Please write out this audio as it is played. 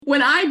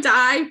when I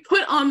die,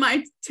 put on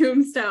my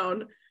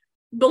tombstone,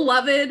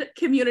 beloved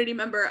community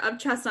member of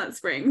Chestnut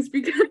Springs,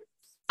 because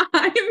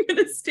I am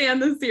going to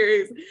stand this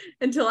series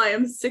until I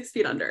am 6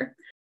 feet under.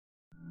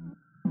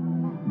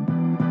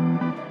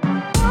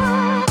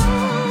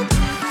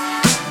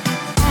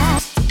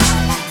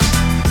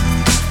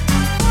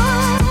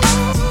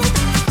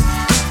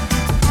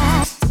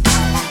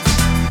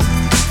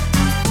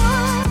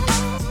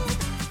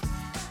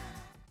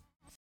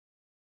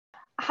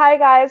 Hi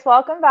guys,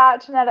 welcome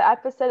back to another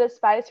episode of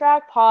Spice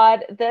Rack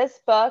Pod. This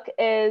book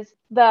is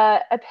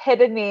the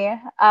epitome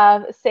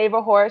of save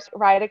a horse,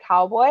 ride a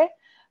cowboy.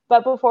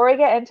 But before we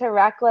get into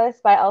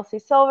Reckless by Elsie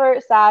Silver,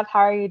 Sav,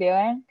 how are you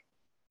doing?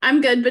 I'm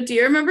good, but do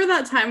you remember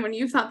that time when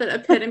you thought that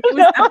epitome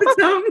was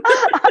epitome?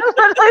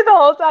 Literally the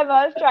whole time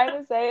I was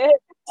trying to say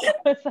it.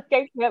 It's like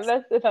I can't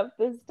mess it up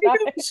this time.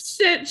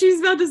 Shit, she's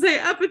about to say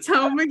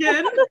epitome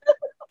again.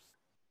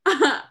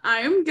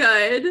 I'm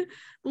good.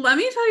 Let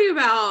me tell you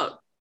about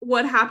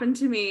what happened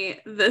to me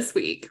this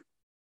week.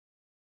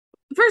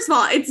 First of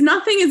all, it's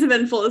nothing as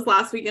eventful as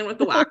last weekend with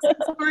the waxing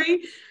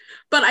story,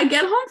 but I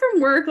get home from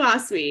work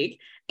last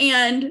week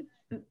and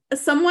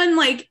someone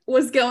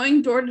was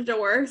going door to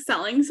door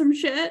selling some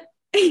shit,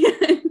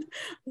 and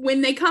when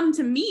they come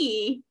to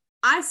me,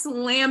 I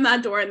slam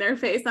that door in their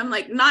face. I'm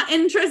like, not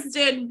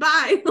interested,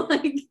 bye.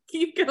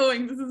 Keep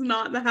going, this is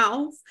not the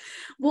house.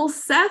 Well,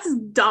 Seth's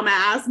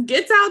dumbass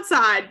gets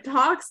outside,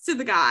 talks to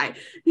the guy.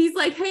 He's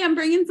like, hey, I'm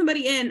bringing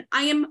somebody in.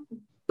 I am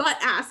butt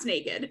ass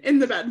naked in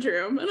the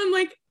bedroom. And I'm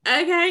like,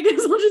 okay, I guess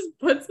I'll just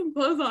put some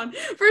clothes on.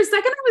 For a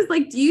second, I was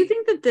like, do you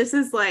think that this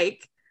is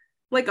like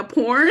a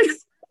porn?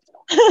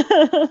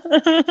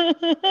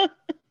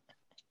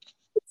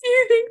 Do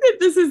you think that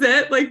this is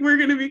it? We're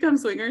going to become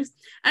swingers?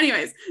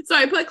 Anyways, so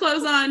I put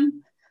clothes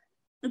on.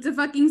 It's a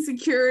fucking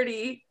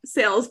security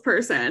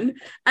salesperson.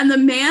 And the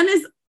man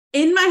is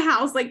in my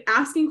house,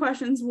 asking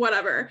questions,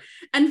 whatever.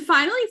 And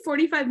finally,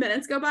 45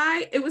 minutes go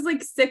by. It was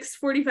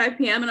 6:45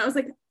 p.m. And I was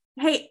like,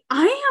 hey,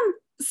 I am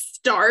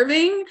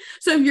starving.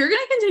 So if you're going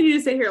to continue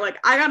to stay here,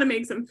 I got to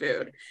make some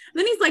food. And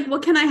then he's like,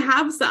 well, can I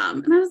have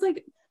some? And I was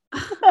like,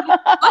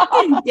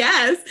 fucking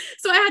yes.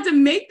 So I had to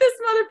make this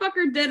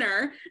motherfucker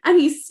dinner, and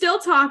he's still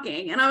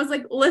talking. And I was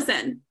like,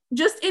 listen,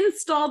 just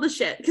install the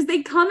shit, because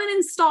they come and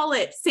install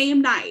it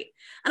same night.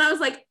 And I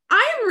was like,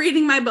 I am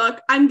reading my book.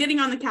 I'm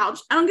getting on the couch.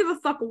 I don't give a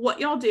fuck what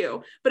y'all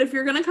do. But if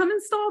you're going to come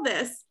install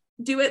this,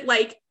 do it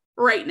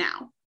right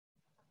now.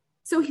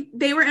 So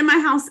they were in my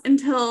house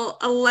until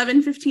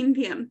 11:15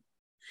 p.m.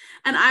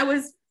 And I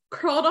was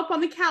curled up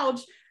on the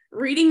couch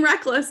reading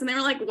Reckless, and they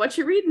were like, what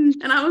you reading?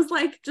 And I was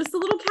like, just a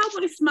little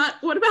cowboy smut.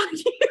 What about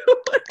you?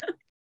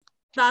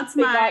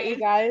 They got you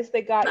guys.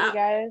 They got you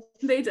guys.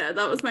 They did.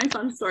 That was my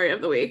fun story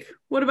of the week.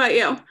 What about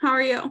you? How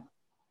are you?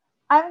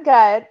 I'm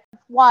good.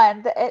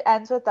 One, the It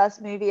Ends With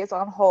Us movie is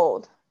on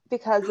hold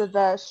because of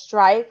the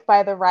strike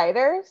by the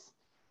writers.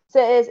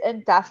 So it is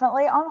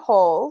indefinitely on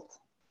hold.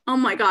 Oh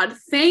my God.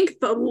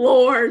 Thank the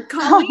Lord.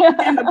 Calling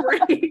in the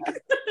break.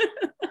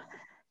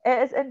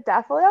 It is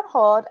indefinitely on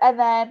hold. And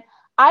then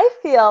I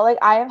feel like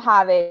I am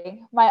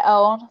having my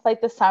own,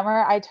 the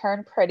summer I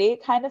turn pretty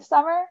kind of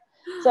summer.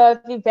 So if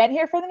you've been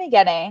here from the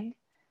beginning,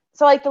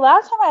 so the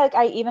last time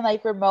I even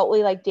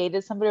remotely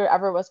dated somebody or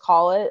ever was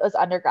college, was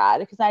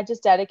undergrad, because I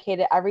just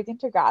dedicated everything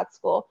to grad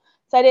school.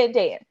 So I didn't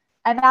date.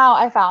 And now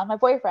I found my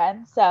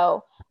boyfriend.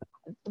 So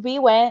we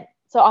went,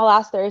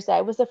 last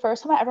Thursday was the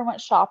first time I ever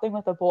went shopping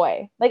with a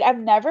boy. I've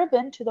never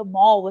been to the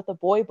mall with a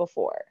boy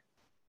before.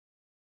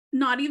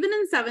 Not even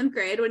in 7th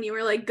grade when you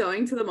were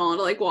going to the mall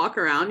to walk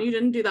around. You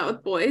didn't do that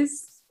with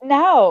boys?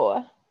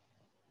 No.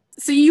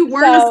 So you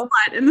weren't a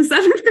slut in the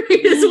 7th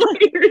grade is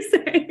what you're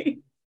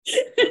saying.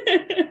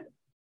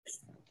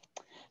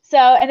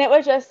 And it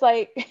was just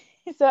so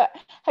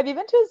have you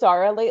been to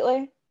Zara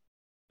lately?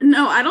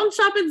 No, I don't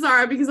shop at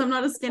Zara because I'm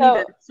not a skinny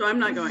bitch, so I'm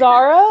not going.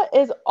 Zara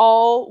is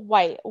all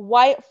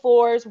white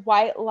floors,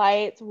 white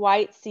lights,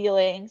 white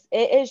ceilings.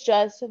 It is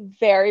just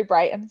very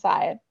bright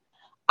inside.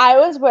 I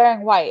was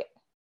wearing white.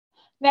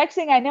 Next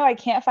thing I know, I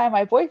can't find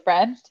my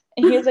boyfriend.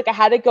 And he was like, I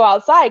had to go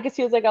outside because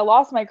he was like, I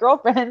lost my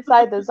girlfriend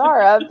inside the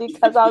Zara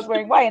because I was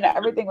wearing white and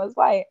everything was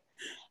white.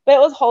 But it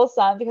was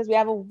wholesome because we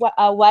have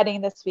a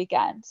wedding this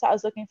weekend. So I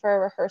was looking for a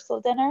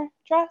rehearsal dinner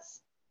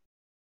dress.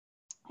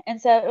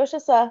 And so it was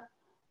just a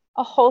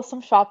wholesome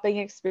shopping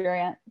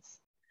experience.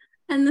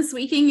 And this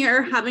weekend,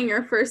 you're having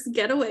your first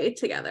getaway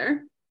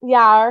together.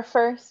 Yeah, our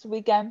first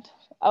weekend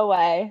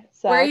away.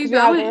 So where are you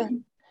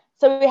going?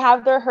 We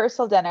have the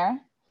rehearsal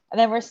dinner. And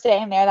then we're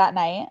staying there that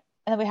night.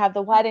 And then we have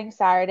the wedding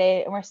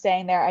Saturday, and we're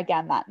staying there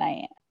again that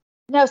night.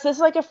 No, so this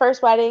is a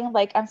first wedding.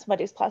 I'm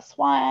somebody's plus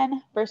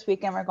one. First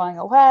weekend, we're going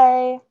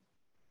away.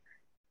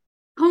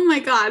 Oh my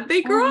God,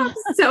 they grow up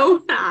so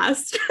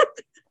fast.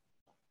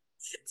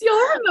 Do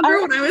y'all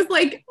remember when I was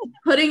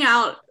putting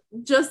out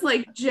just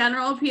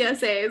general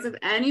PSAs? If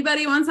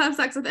anybody wants to have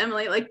sex with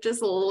Emily,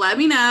 just let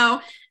me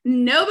know.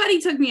 Nobody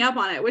took me up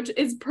on it, which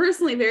is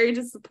personally very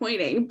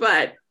disappointing,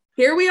 but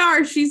here we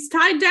are. She's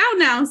tied down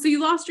now, so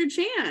you lost your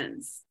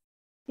chance.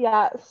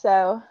 Yeah,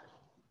 so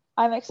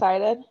I'm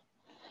excited.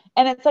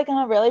 And it's like in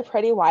a really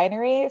pretty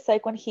winery. It's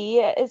like when he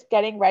is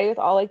getting ready with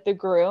all like the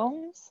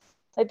grooms,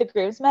 like the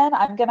groomsmen,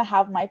 I'm gonna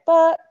have my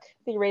book,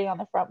 be reading on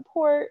the front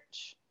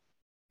porch.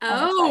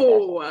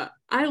 Oh,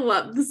 I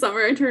love the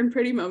summer I turned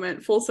pretty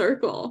moment, full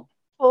circle.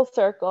 Full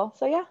circle.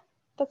 So yeah,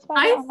 that's why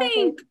I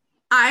think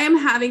I am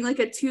having like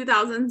a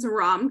 2000s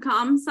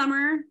rom-com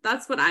summer.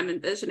 That's what I'm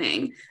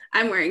envisioning.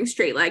 I'm wearing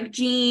straight leg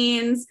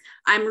jeans.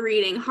 I'm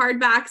reading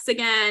hardbacks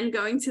again,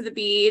 going to the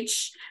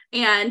beach,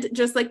 and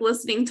just like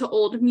listening to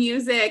old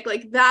music.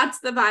 Like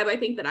that's the vibe I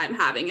think that I'm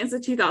having is a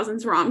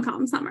 2000s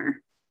rom-com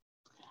summer.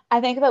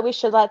 I think that we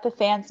should let the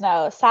fans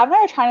know. Sam and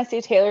I are trying to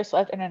see Taylor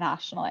Swift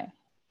internationally.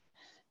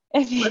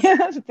 If you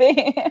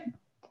think.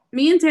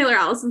 Me and Taylor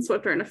Allison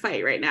Swift are in a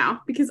fight right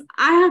now because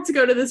I have to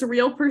go to this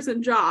real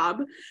person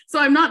job. So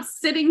I'm not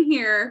sitting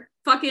here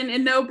fucking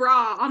in no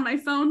bra on my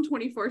phone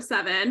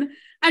 24/7.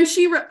 And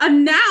she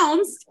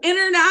announced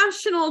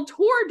international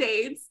tour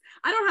dates.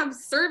 I don't have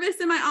service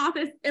in my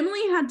office.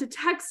 Emily had to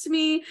text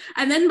me.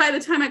 And then by the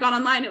time I got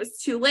online, it was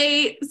too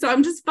late. So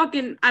I'm just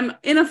fucking,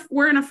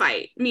 we're in a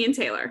fight, me and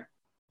Taylor.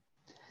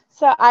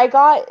 So I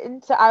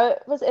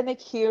was in the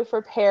queue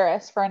for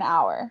Paris for an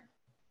hour,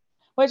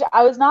 which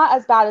I was not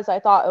as bad as I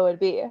thought it would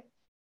be.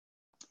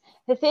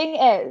 The thing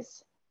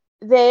is,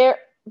 the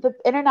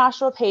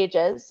international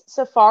pages,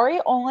 Safari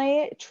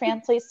only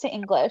translates to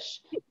English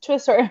to a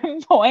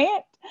certain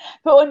point.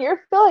 But when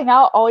you're filling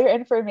out all your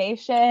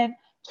information,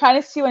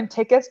 trying to see when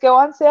tickets go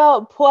on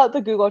sale, pull out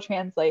the Google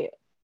Translate.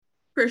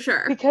 For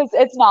sure. Because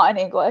it's not in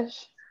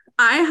English.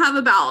 I have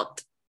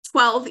about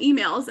 12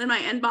 emails in my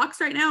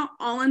inbox right now,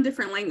 all in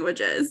different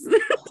languages.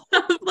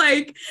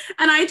 Like,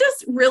 and I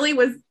just really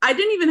I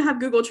didn't even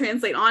have Google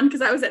Translate on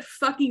because I was at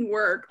fucking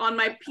work on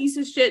my piece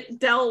of shit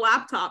Dell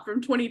laptop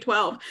from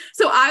 2012.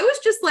 So I was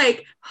just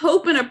like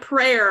hoping a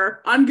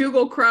prayer on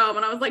Google Chrome.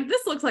 And I was like,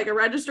 this looks like a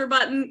register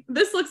button.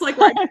 This looks like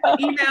my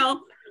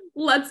email.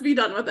 Let's be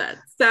done with it.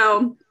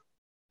 So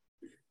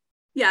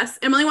yes,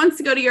 Emily wants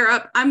to go to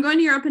Europe. I'm going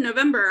to Europe in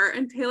November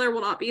and Taylor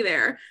will not be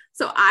there.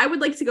 So I would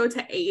like to go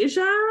to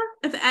Asia.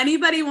 If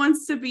anybody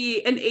wants to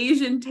be an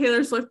Asian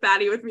Taylor Swift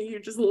baddie with me,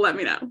 you just let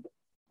me know.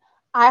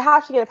 I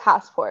have to get a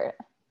passport.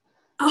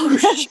 Oh,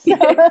 shit.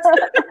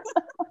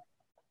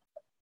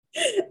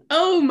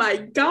 Oh my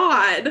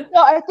God.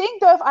 No, I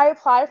think though if I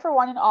apply for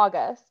one in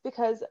August,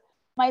 because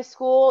my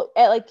school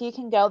at like You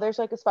Can Go, there's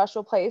like a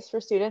special place for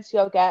students to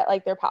go get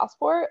like their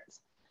passports.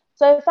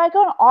 So if I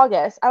go in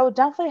August, I will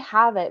definitely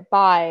have it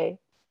by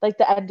like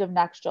the end of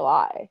next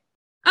July.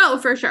 Oh,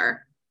 for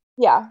sure.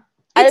 Yeah.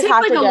 It takes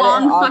like a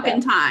long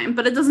fucking time,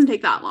 but it doesn't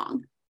take that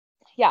long.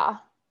 Yeah.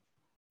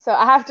 So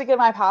I have to get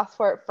my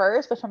passport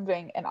first, which I'm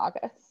doing in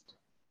August.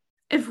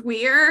 If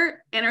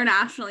we're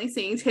internationally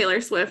seeing Taylor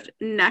Swift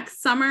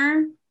next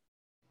summer,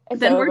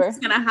 then we're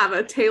just going to have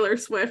a Taylor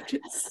Swift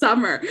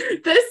summer.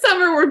 This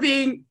summer, we're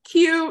being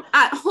cute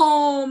at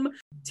home,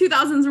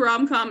 2000s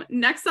rom-com.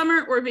 Next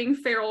summer, we're being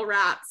feral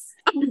rats.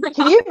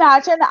 Can you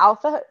imagine the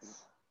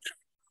outfits?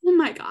 Oh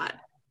my God.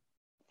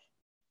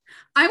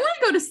 I want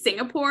to go to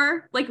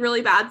Singapore, like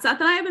really bad. Seth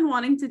and I have been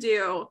wanting to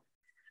do.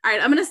 All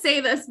right, I'm going to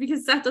say this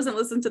because Seth doesn't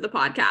listen to the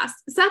podcast.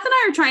 Seth and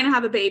I are trying to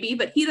have a baby,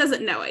 but he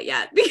doesn't know it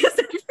yet because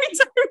every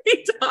time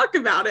we talk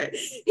about it,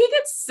 he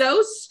gets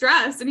so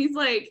stressed and he's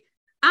like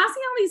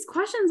asking all these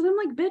questions. And I'm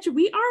like, bitch,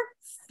 we are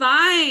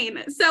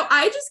fine. So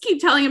I just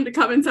keep telling him to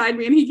come inside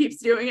me and he keeps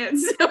doing it.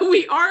 So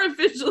we are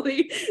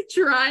officially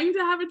trying to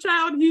have a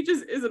child. He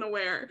just isn't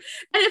aware.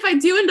 And if I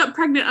do end up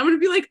pregnant, I'm going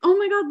to be like, oh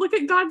my God, look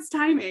at God's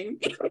timing.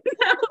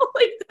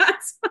 Like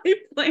that's my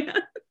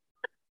plan.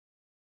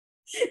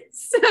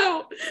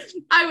 So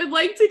I would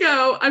like to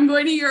go. I'm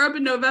going to Europe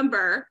in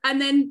November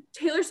and then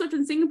Taylor Swift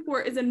in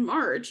Singapore is in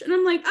March. And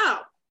I'm like,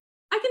 oh,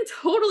 I can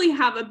totally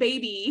have a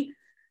baby.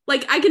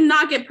 Like I can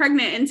not get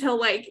pregnant until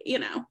like,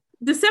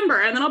 December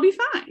and then I'll be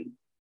fine.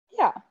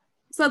 Yeah.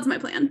 So that's my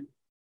plan.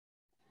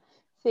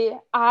 See,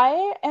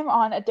 I am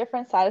on a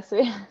different side of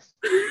things.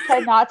 Try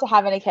not to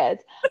have any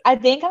kids. I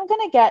think I'm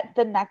going to get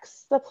the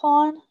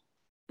Nexplanon.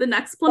 The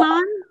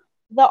Nexplanon?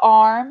 The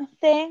arm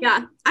thing.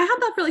 Yeah. I had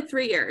that for like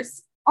 3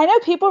 years. I know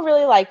people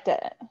really liked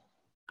it.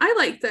 I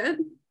liked it.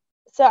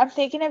 So I'm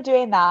thinking of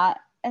doing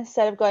that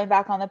instead of going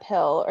back on the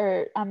pill,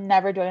 or I'm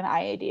never doing an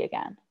IAD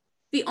again.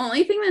 The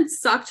only thing that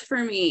sucked for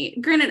me,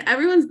 granted,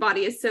 everyone's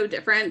body is so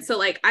different. So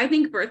like, I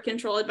think birth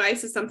control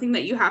advice is something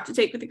that you have to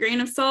take with a grain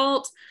of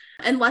salt,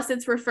 unless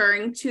it's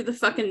referring to the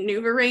fucking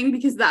NuvaRing,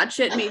 because that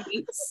shit made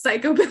me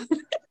psychopathic.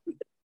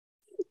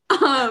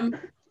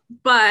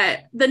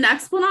 But the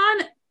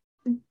Nexplanon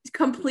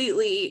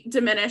completely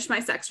diminished my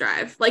sex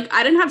drive. Like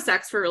I didn't have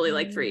sex for really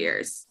like 3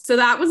 years. So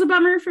that was a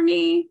bummer for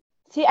me.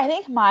 See, I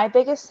think my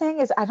biggest thing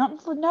is I don't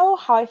know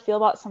how I feel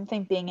about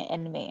something being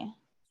in me.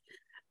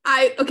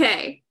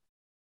 Okay.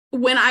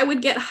 When I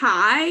would get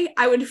high,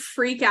 I would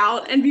freak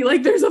out and be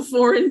like, there's a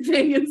foreign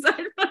thing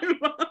inside my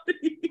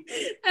body.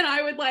 And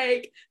I would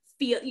like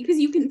feel, because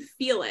you can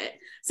feel it.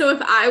 So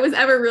if I was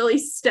ever really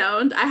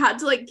stoned, I had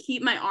to like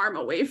keep my arm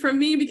away from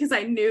me because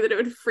I knew that it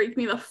would freak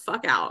me the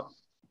fuck out.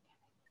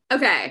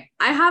 Okay,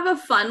 I have a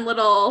fun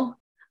little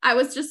I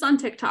was just on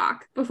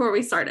TikTok before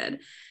we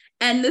started,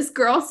 and this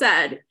girl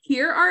said,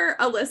 here are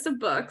a list of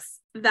books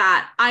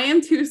that I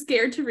am too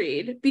scared to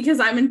read because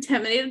I'm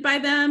intimidated by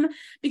them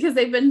because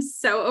they've been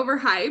so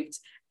overhyped,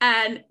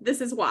 and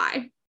this is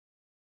why.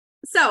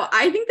 So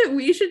I think that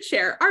we should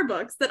share our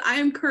books that I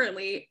am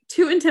currently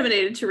too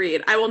intimidated to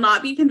read. I will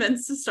not be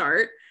convinced to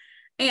start.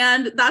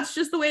 And that's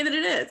just the way that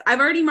it is. I've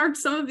already marked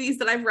some of these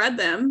that I've read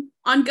them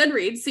on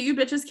Goodreads, so you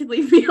bitches can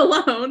leave me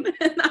alone.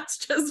 And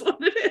that's just what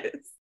it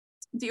is.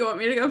 Do you want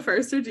me to go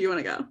first or do you want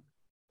to go?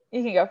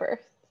 You can go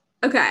first.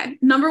 Okay.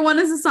 Number 1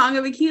 is A Song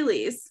of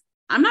Achilles.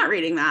 I'm not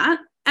reading that.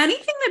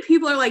 Anything that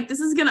people are like, this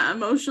is going to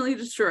emotionally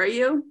destroy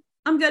you.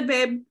 I'm good,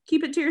 babe.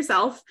 Keep it to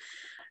yourself.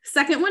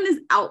 Second one is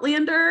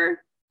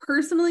Outlander.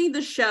 Personally,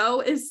 the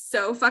show is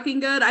so fucking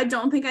good. I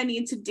don't think I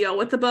need to deal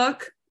with the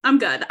book. I'm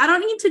good. I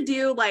don't need to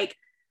do like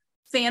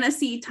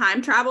fantasy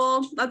time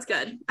travel. That's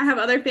good. I have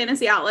other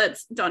fantasy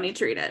outlets. Don't need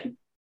to read it.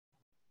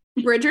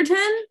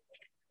 Bridgerton.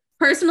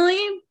 Personally,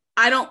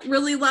 I don't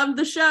really love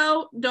the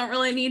show. Don't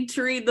really need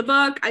to read the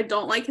book. I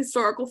don't like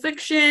historical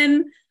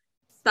fiction.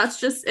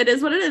 That's just, it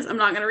is what it is. I'm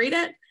not going to read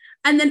it.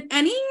 And then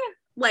any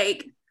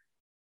like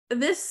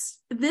this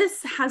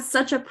has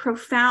such a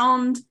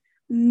profound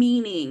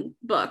meaning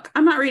book.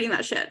 I'm not reading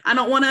that shit. I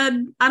don't want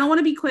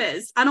to be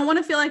quizzed. I don't want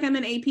to feel like I'm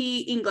in AP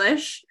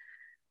English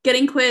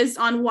getting quizzed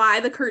on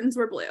why the curtains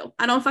were blue.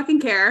 I don't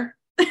fucking care.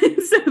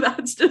 So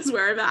that's just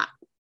where I'm at.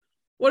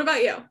 What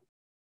about you?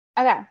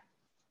 Okay.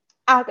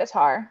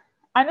 ACOTAR.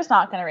 I'm just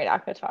not going to read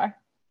ACOTAR.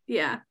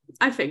 Yeah,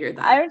 I figured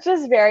that. I'm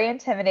just very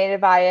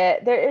intimidated by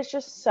it. It's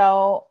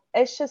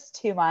just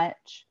too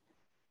much.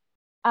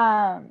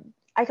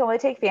 I can only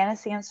take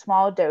fantasy in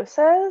small doses,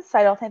 so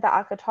I don't think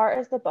that ACOTAR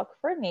is the book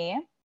for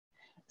me.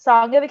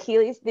 Song of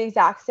Achilles, the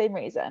exact same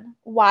reason.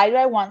 Why do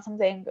I want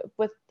something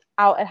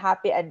without a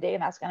happy ending?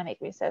 And that's going to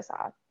make me so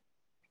sad.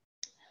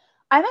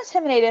 I'm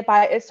intimidated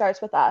by It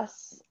Starts With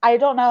Us. I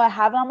don't know. I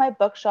have it on my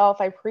bookshelf.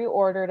 I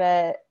pre-ordered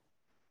it.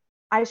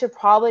 I should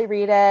probably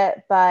read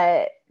it,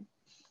 but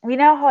we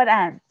know how it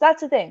ends.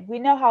 That's the thing. We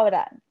know how it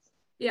ends.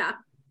 Yeah.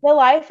 The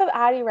Life of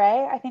Addie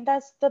Ray. I think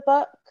that's the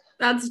book.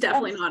 That's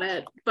definitely not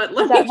it. But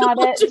is that not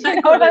it? You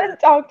know what I'm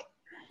talking?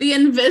 The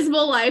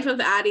Invisible Life of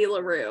Addie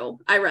LaRue.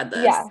 I read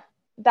this. Yeah,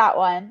 that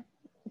one.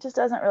 It just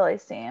doesn't really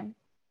seem.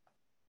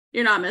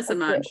 You're not missing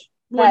much.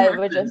 That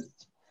would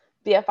just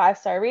be a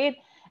 5-star read.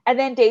 And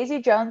then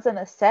Daisy Jones and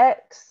the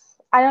Six.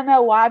 I don't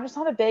know why. I'm just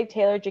not a big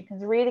Taylor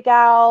Jenkins Reid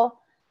gal.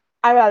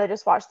 I'd rather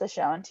just watch the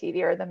show on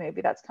TV or the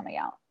movie that's coming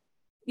out.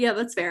 Yeah,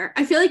 that's fair.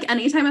 I feel like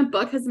anytime a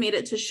book has made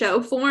it to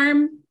show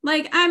form,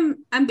 like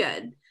I'm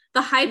good.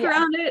 The hype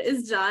around it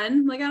is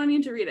done. Like I don't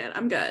need to read it.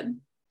 I'm good.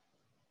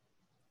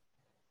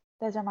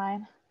 Those are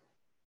mine.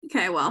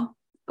 Okay, well,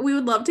 we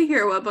would love to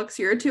hear what books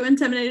you're too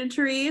intimidated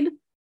to read,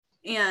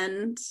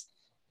 and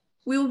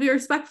we will be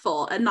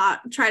respectful and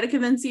not try to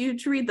convince you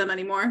to read them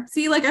anymore.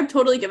 See, like I've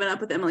totally given up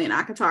with Emily and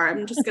ACOTAR.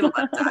 I'm just gonna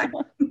let it die.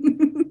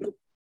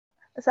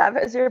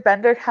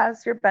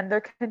 Has your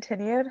bender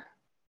continued?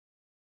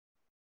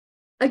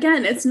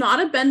 Again, it's not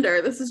a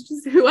bender. This is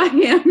just who I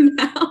am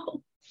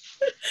now.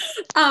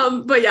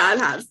 But yeah, it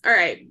has. All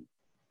right.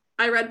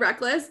 I read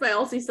Reckless by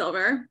Elsie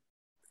Silver.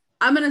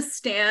 I'm gonna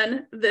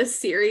stan this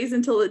series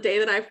until the day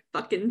that I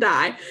fucking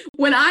die.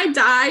 When I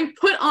die,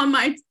 put on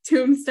my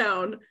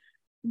tombstone,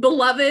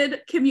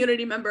 beloved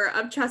community member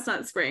of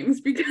Chestnut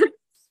Springs, because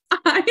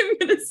I am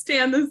gonna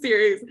stan this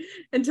series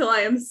until I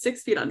am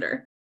 6 feet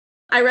under.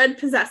 I read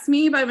Possess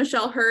Me by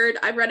Michelle Hurd.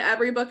 I've read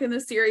every book in the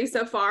series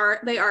so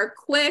far. They are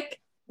quick,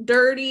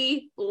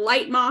 dirty,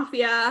 light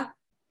mafia.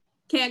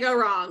 Can't go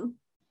wrong.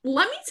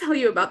 Let me tell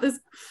you about this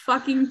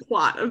fucking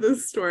plot of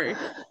this story.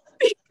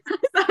 Because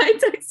I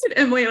texted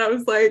Emily and I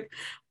was like,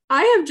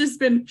 I have just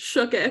been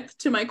shooketh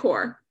to my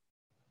core.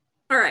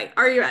 All right,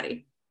 are you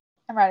ready?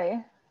 I'm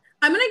ready.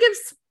 I'm gonna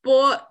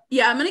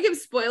give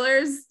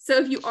spoilers. So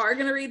if you are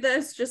gonna read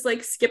this, just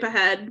like skip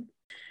ahead.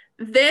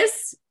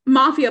 This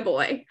mafia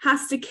boy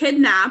has to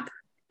kidnap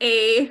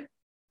a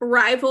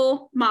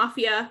rival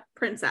mafia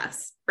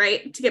princess,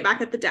 right? To get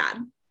back at the dad.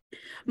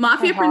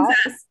 Mafia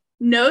princess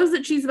knows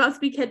that she's about to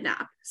be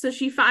kidnapped. So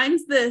she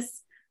finds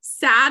this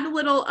sad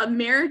little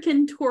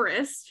American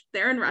tourist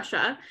there in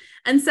Russia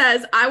and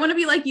says, I want to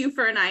be like you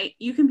for a night.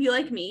 You can be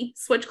like me.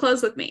 Switch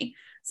clothes with me.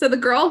 So the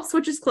girl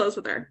switches clothes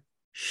with her.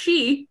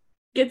 She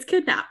gets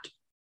kidnapped.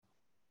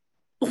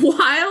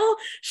 While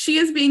she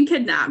is being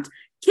kidnapped,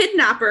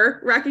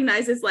 kidnapper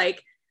recognizes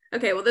like,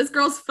 okay, well, this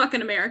girl's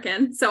fucking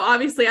American. So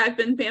obviously I've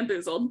been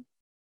bamboozled.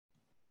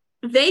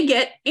 They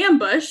get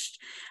ambushed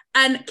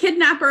and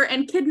kidnapper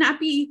and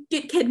kidnappee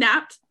get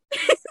kidnapped,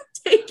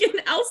 taken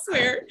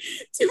elsewhere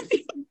to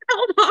be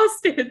held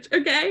hostage,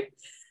 okay?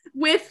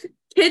 With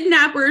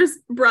kidnapper's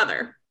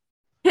brother.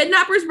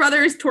 Kidnapper's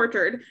brother is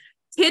tortured.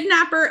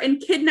 Kidnapper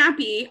and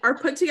kidnappee are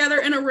put together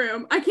in a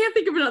room. I can't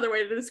think of another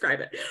way to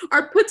describe it.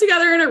 Are put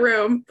together in a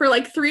room for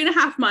like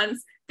 3.5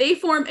 months. They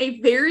form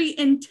a very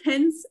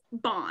intense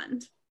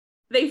bond.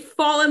 They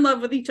fall in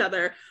love with each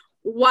other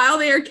while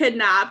they are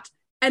kidnapped.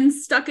 and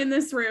stuck in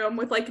this room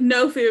with like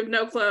no food,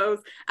 no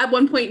clothes, at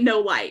one point, no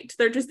light.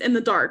 They're just in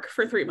the dark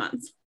for 3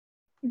 months.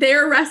 They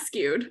are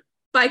rescued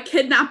by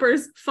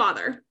kidnapper's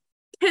father.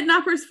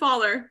 Kidnapper's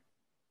father,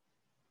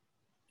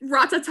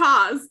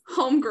 Ratata's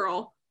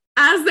homegirl,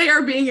 as they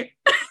are being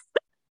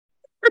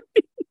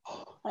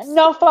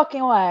no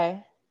fucking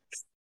way.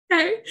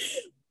 okay,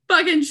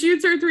 fucking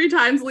shoots her 3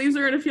 times, leaves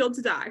her in a field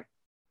to die.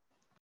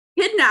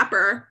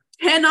 Kidnapper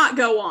cannot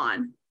go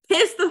on.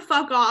 Piss the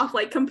fuck off,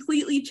 like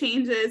completely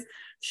changes,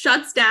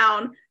 shuts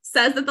down,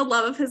 says that the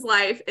love of his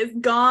life is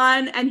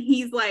gone, and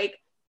he's like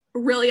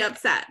really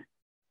upset.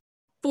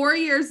 4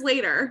 years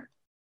later,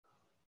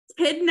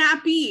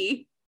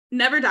 kidnappee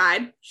never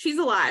died. She's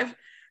alive.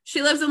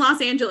 She lives in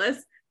Los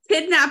Angeles.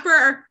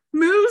 Kidnapper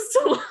moves to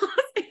Los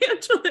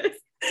Angeles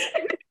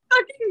and they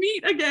fucking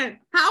meet again.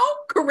 How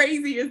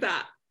crazy is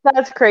that?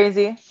 That's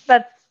crazy.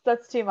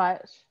 That's too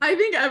much. I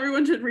think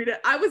everyone should read it.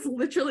 I was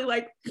literally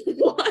like,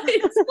 what?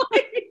 Like,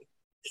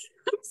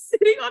 I'm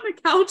sitting on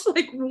the couch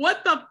like,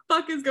 what the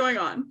fuck is going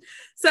on?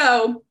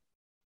 So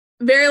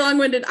very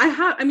long-winded.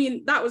 I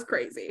mean, that was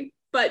crazy.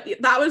 But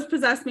that was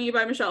Possess Me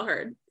by Michelle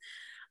Hurd.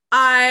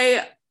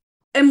 I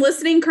am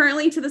listening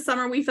currently to The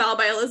Summer We Fell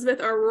by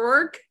Elizabeth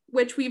O'Rourke,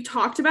 which we've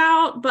talked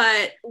about,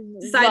 but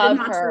decided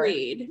not to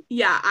read.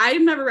 Yeah,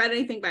 I've never read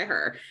anything by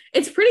her.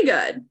 It's pretty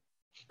good.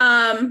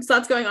 So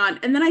that's going on.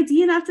 And then I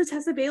DNF'd a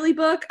Tessa Bailey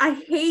book.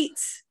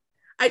 Hate's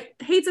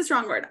a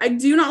strong word. I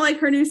do not like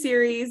her new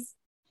series.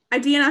 I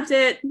DNF'd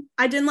it.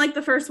 I didn't like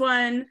the first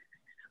one.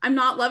 I'm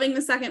not loving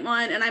the second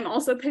one. And I'm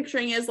also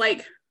picturing as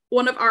like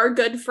one of our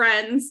good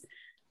friends,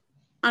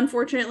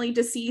 unfortunately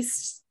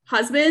deceased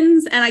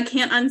husbands, and I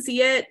can't unsee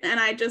it. And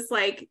I just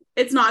like,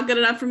 it's not good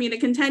enough for me to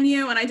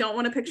continue. And I don't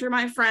want to picture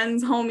my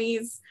friends,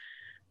 homies,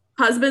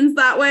 husbands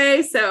that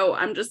way. So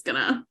I'm just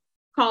gonna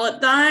call it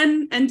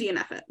done and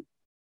DNF it.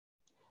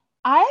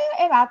 I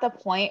am at the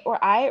point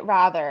where I'd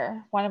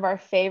rather one of our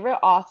favorite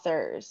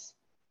authors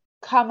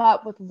come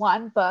up with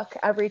one book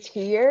every 2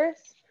 years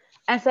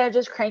instead of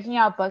just cranking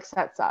out books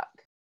that suck.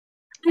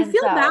 I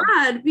feel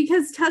bad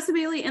because Tessa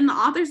Bailey in the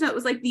author's note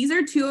was like, these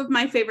are 2 of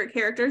my favorite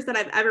characters that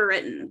I've ever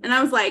written. And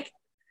I was like,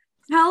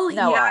 hell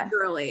no yeah, way.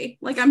 Girly.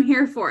 Like, I'm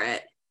here for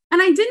it. And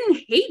I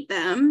didn't hate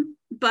them,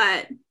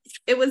 but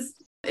it was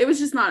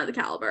just not at the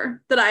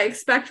caliber that I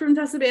expect from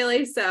Tessa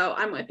Bailey. So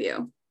I'm with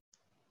you.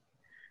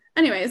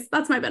 Anyways,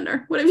 that's my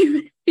bender. What have you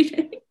been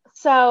reading?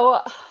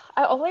 So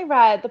I only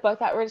read the book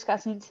that we're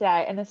discussing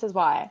today, and this is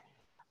why.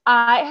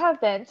 I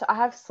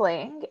have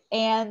Sling,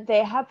 and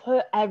they have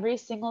put every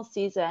single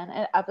season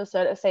an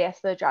episode of Say Yes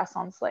to the Dress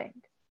on Sling.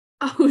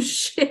 Oh,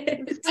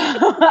 shit.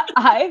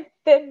 I've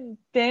been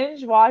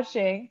binge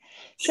watching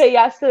Say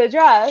Yes to the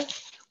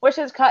Dress, which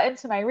is cut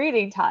into my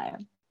reading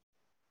time.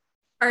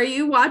 Are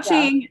you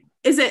watching,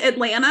 is it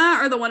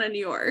Atlanta or the one in New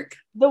York?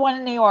 The one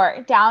in New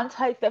York, down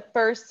to like the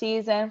first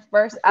season,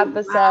 first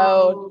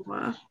episode.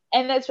 Wow.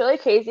 And it's really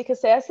crazy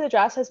because Say Yes to the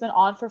Dress has been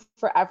on for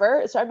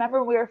forever. So I remember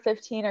when we were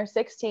 15 or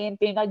 16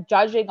 being like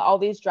judging all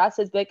these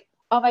dresses, like,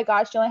 oh my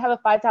gosh, you only have a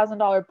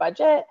 $5,000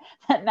 budget.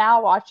 And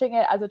now watching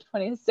it as a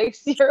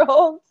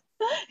 26-year-old,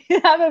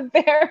 you have a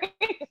very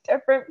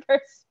different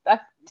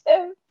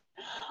perspective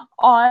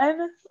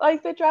on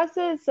like the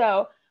dresses.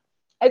 So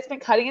it's been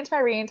cutting into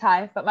my reading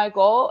time, but my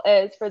goal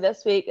is for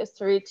this week is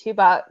to read 2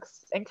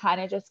 books and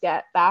kind of just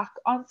get back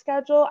on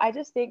schedule. I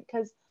just think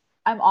because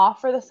I'm off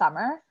for the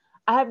summer,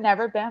 I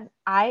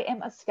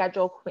am a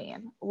schedule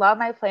queen. Love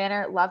my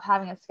planner, love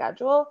having a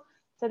schedule.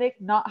 So I think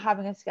not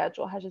having a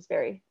schedule has just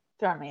very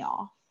thrown me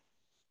off.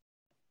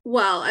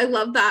 Well, I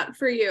love that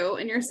for you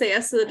and your Say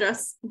Yes to the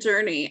Dress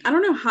journey. I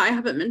don't know how I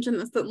haven't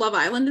mentioned this, but Love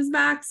Island is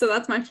back. So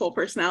that's my full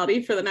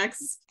personality for the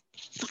next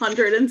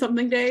 100 and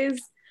something days.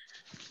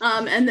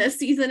 And this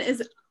season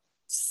is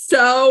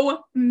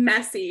so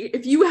messy.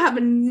 If you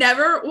have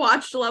never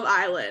watched Love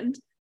Island,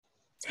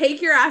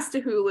 take your ass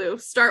to Hulu,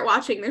 start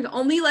watching. There's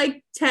only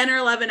like 10 or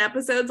 11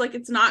 episodes. Like,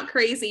 it's not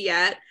crazy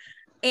yet.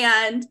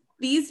 And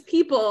these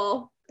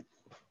people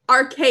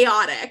are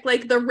chaotic.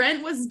 Like, the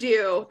rent was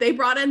due. They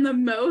brought in the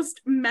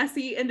most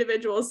messy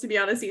individuals to be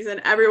on a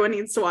season. Everyone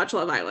needs to watch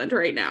Love Island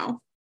right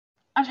now.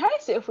 I'm trying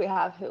to see if we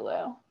have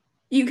Hulu.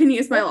 You can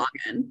use my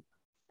login.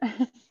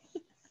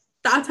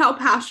 That's how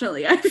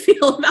passionately I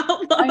feel about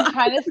Love Island. I'm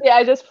trying to see.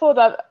 I just pulled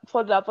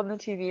it up on the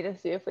TV to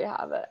see if we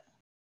have it.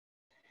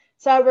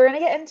 So we're going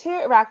to get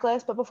into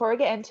Reckless, but before we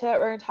get into it,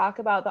 we're going to talk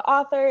about the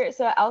author.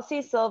 So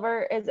Elsie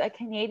Silver is a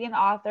Canadian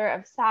author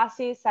of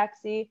sassy,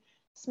 sexy,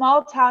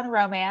 small-town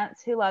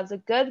romance who loves a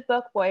good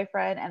book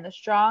boyfriend and the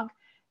strong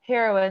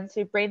heroines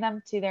who bring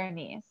them to their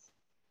knees.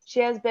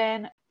 She has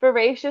been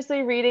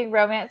voraciously reading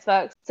romance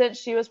books since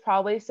she was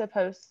probably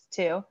supposed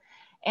to,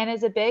 and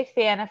is a big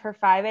fan of her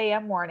 5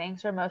 a.m.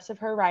 mornings where most of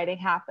her writing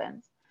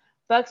happens.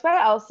 Books by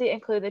Elsie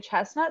include the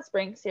Chestnut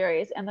Spring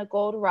series and the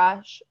Gold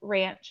Rush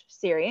Ranch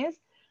series.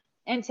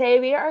 And today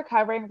we are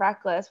covering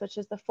Reckless, which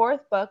is the 4th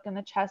book in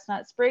the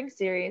Chestnut Spring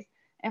series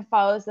and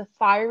follows the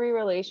fiery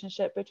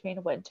relationship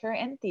between Winter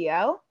and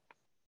Theo.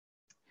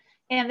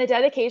 And the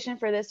dedication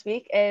for this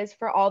week is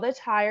for all the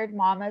tired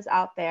mamas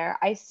out there,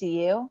 I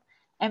see you.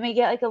 And we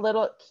get like a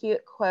little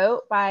cute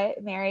quote by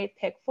Mary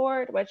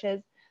Pickford, which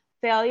is,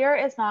 "Failure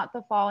is not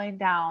the falling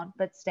down,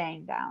 but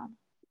staying down."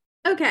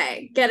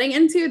 Okay, getting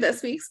into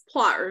this week's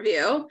plot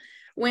review.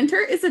 Winter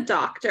is a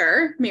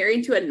doctor,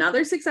 married to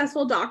another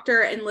successful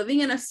doctor and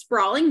living in a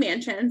sprawling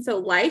mansion, so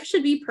life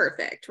should be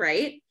perfect,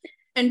 right?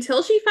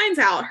 Until she finds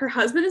out her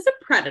husband is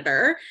a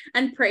predator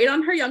and preyed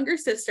on her younger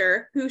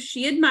sister, who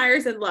she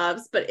admires and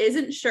loves, but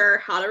isn't sure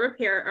how to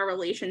repair a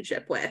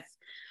relationship with.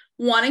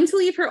 Wanting to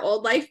leave her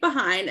old life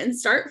behind and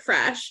start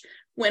fresh,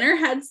 Winter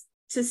heads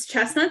to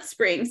Chestnut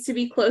Springs to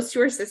be close to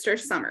her sister,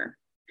 Summer.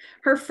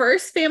 Her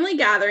first family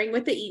gathering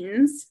with the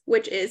Eatons,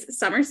 which is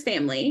Summer's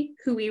family,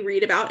 who we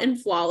read about in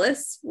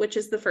Flawless, which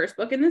is the first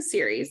book in the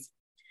series.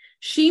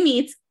 She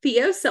meets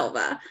Theo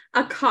Silva,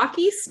 a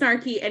cocky,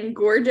 snarky, and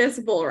gorgeous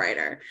bull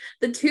rider.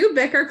 The two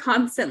bicker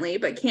constantly,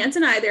 but can't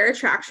deny their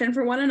attraction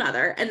for one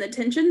another, and the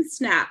tension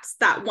snaps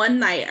that one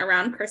night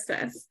around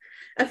Christmas.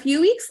 A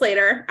few weeks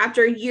later,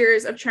 after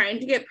years of trying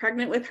to get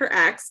pregnant with her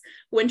ex,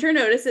 Winter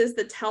notices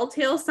the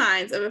telltale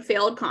signs of a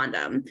failed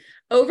condom.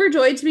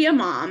 Overjoyed to be a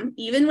mom,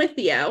 even with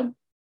Theo,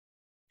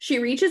 she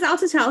reaches out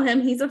to tell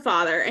him he's a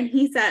father, and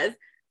he says,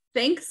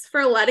 "Thanks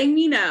for letting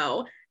me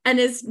know," and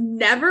is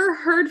never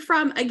heard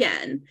from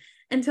again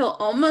until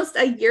almost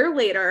a year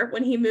later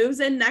when he moves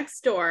in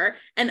next door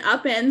and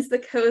upends the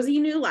cozy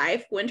new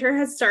life Winter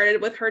has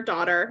started with her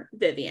daughter,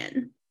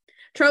 Vivian.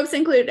 Tropes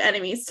include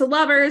enemies to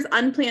lovers,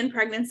 unplanned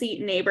pregnancy,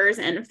 neighbors,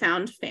 and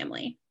found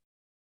family.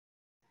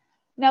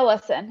 Now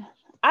listen,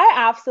 I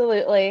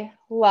absolutely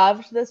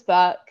loved this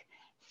book.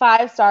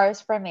 5 stars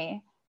for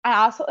me.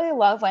 I absolutely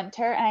love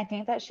Winter, and I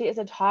think that she is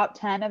a top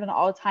 10 of an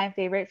all-time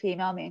favorite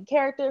female main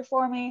character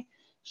for me.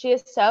 She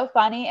is so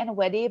funny and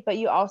witty, but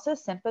you also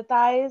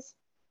sympathize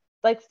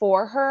like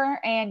for her,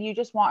 and you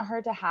just want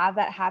her to have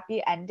that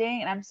happy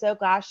ending. And I'm so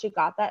glad she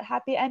got that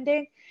happy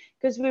ending,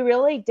 because we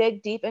really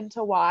dig deep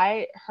into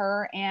why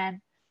her and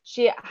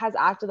she has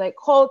acted like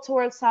cold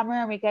towards Summer,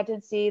 and we get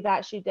to see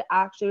that she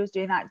actually was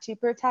doing that to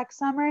protect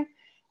Summer.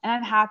 And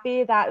I'm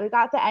happy that we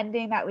got the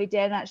ending that we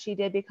did, and that she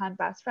did become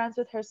best friends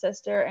with her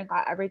sister and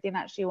got everything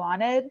that she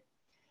wanted.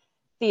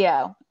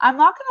 Theo, I'm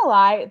not gonna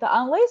lie, the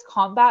unlaced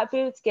combat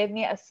boots give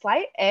me a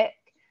slight ick,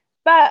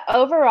 but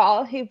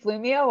overall he blew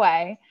me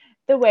away.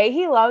 The way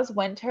he loves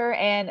Winter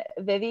and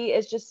Vivi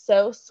is just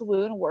so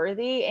swoon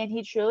worthy, and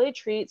he truly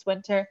treats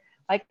Winter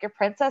like a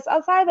princess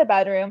outside the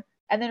bedroom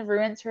and then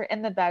ruins her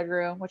in the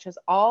bedroom, which is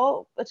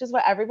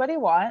what everybody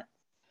wants.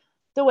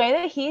 The way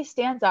that he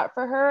stands up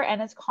for her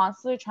and is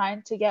constantly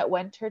trying to get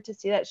Winter to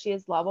see that she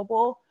is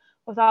lovable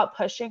without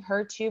pushing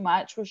her too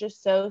much was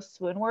just so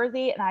swoon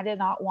worthy, and I did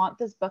not want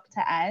this book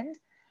to end.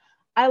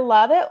 I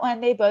love it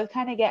when they both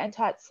kind of get into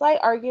that slight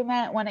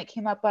argument when it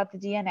came up about the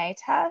DNA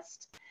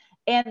test.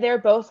 And they're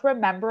both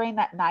remembering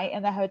that night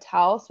in the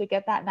hotel. So we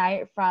get that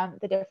night from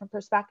the different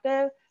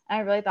perspective. And I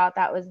really thought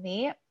that was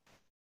neat.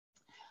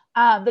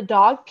 The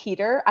dog,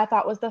 Peter, I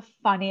thought was the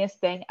funniest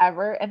thing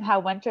ever. And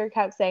how Winter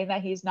kept saying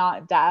that he's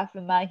not deaf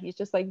and that he's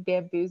just like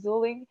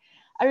bamboozling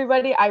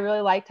everybody. I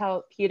really liked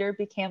how Peter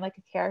became like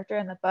a character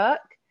in the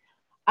book.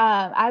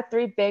 I have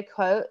 3 big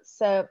quotes.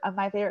 So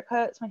my favorite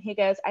quotes when he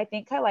goes, "I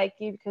think I like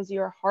you because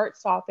you're a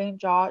heart-stopping,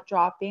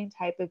 jaw-dropping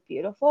type of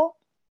beautiful."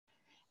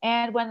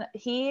 And when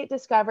he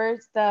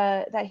discovers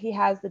that he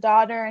has the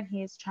daughter and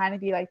he's trying to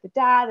be like the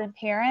dad and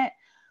parent,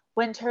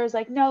 Winter's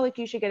like, "No, like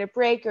you should get a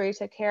break," or "You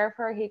took care of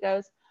her." He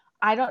goes,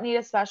 "I don't need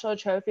a special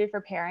trophy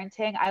for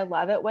parenting. I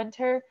love it,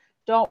 Winter.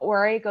 Don't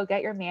worry, go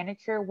get your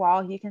manicure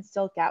while you can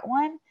still get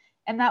one."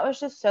 And that was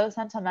just so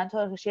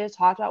sentimental, because she has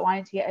talked about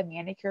wanting to get a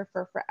manicure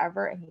for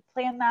forever, and he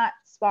planned that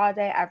spa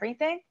day,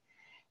 everything.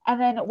 And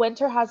then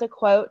Winter has a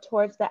quote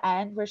towards the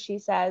end where she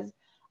says,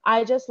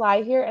 "I just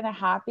lie here in a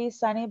happy,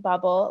 sunny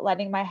bubble,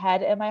 letting my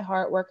head and my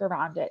heart work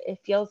around it. It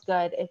feels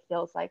good. It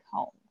feels like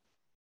home."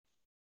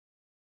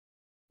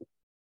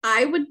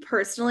 I would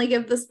personally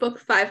give this book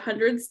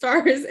 500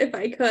 stars if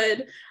I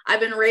could.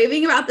 I've been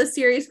raving about this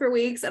series for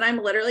weeks, and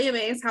I'm literally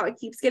amazed how it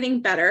keeps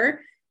getting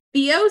better.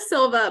 Theo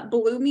Silva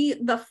blew me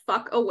the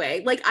fuck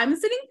away. Like, I'm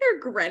sitting there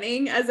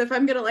grinning as if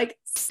I'm gonna like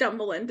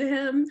stumble into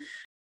him.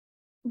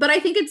 But I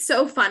think it's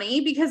so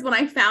funny because when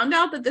I found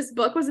out that this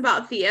book was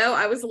about Theo,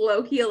 I was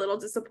low-key a little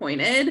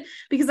disappointed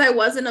because I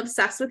wasn't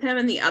obsessed with him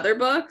in the other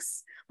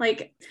books.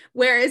 Like,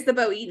 where is the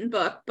Bo Eaton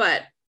book?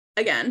 But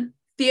again,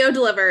 Theo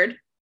delivered.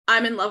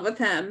 I'm in love with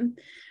him.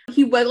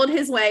 He wiggled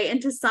his way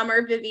into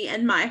Summer, Vivi,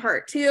 and my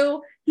heart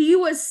too. He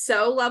was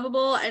so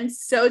lovable and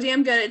so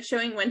damn good at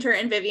showing Winter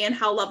and Vivian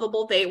how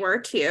lovable they were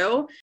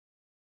too.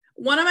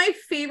 One of my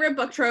favorite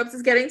book tropes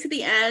is getting to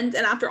the end,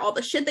 and after all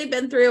the shit they've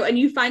been through, and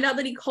you find out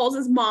that he calls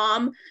his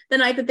mom the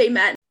night that they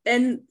met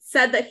and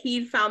said that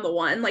he'd found the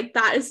one. Like,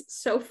 that is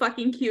so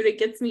fucking cute. It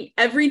gets me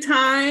every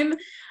time.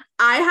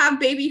 I have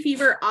baby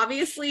fever,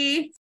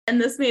 obviously, and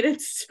this made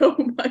it so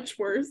much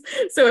worse.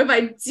 So if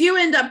I do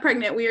end up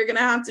pregnant, we are going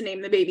to have to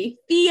name the baby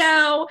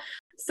Theo.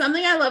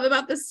 Something I love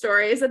about this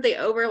story is that they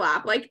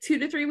overlap like 2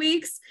 to 3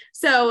 weeks.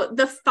 So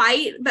the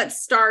fight that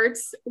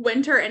starts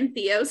Winter and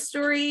Theo's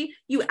story,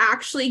 you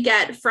actually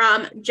get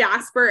from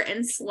Jasper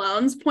and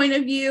Sloane's point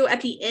of view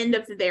at the end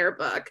of their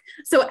book.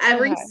 So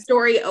every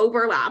story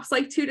overlaps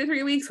like 2 to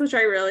 3 weeks, which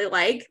I really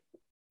like.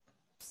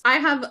 I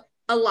have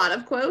a lot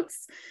of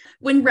quotes.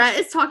 When Rhett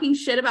is talking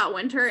shit about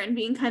Winter and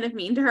being kind of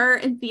mean to her,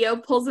 and Theo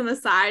pulls him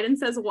aside and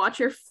says, "Watch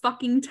your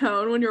fucking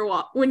tone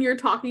when you're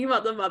talking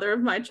about the mother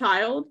of my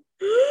child."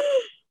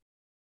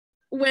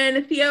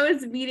 When Theo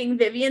is meeting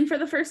Vivian for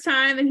the first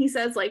time and he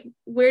says, like,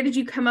 "Where did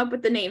you come up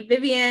with the name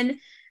Vivian?"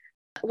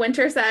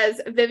 Winter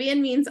says,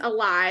 "Vivian means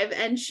alive,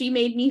 and she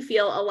made me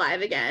feel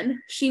alive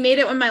again. She made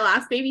it when my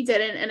last baby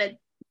didn't, and it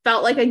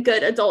felt like a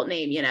good adult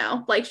name, you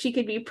know, like she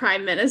could be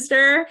prime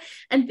minister."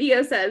 And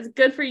Theo says,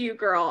 "Good for you,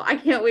 girl. I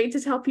can't wait to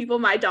tell people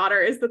my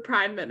daughter is the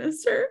prime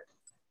minister."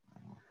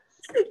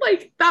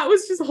 Like, that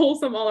was just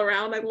wholesome all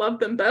around. I love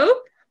them both.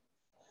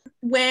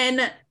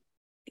 When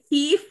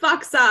he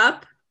fucks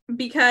up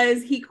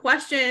because he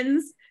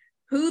questions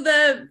who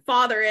the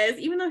father is,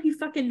 even though he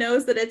fucking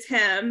knows that it's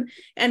him,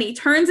 and he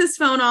turns his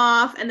phone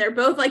off, and they're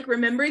both like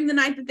remembering the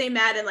night that they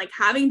met and like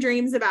having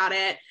dreams about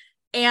it.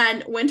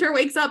 And Winter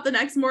wakes up the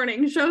next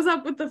morning, shows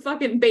up with the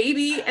fucking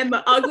baby and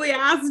the ugly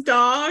ass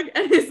dog,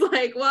 and is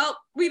like, "Well,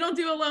 we don't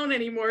do alone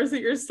anymore, so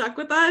you're stuck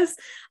with us."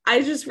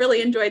 I just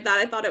really enjoyed that.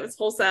 I thought it was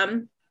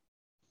wholesome.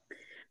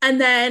 And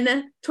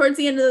then towards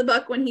the end of the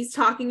book, when he's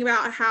talking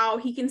about how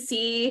he can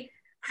see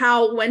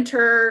how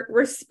Winter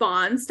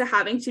responds to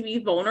having to be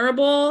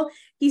vulnerable,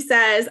 he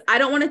says, "I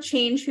don't want to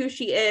change who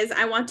she is.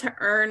 I want to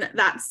earn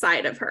that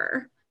side of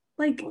her."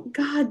 Like,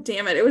 God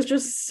damn it. It was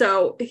just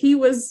so,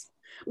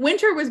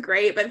 Winter was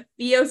great, but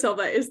Theo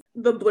Silva is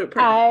the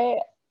blueprint. I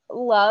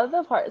love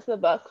the parts of the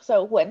book.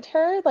 So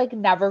Winter like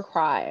never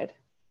cried.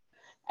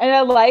 And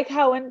I like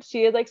how when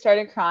she like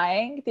started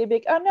crying, they'd be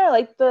like, "Oh no,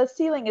 like the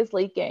ceiling is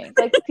leaking."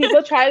 Like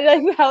people try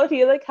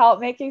to like help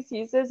make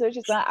excuses so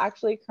she's not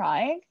actually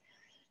crying.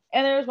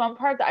 And there was one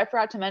part that I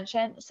forgot to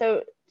mention.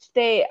 So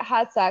they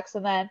had sex,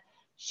 and then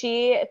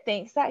she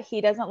thinks that he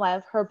doesn't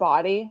love her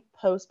body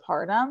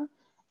postpartum.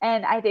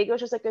 And I think it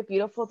was just like a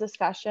beautiful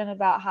discussion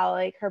about how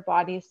like her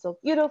body is still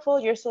beautiful,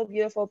 you're still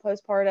beautiful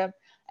postpartum,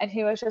 and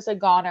he was just a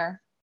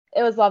goner.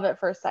 It was love at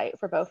first sight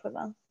for both of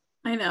them.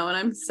 I know, and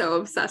I'm so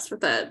obsessed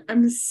with it.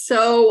 I'm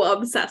so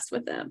obsessed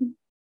with him.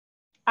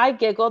 I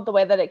giggled the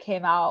way that it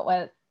came out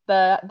when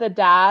the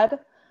dad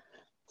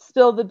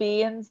spilled the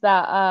beans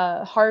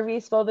that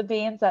Harvey spilled the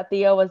beans that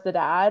Theo was the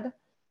dad.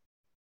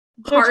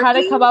 They're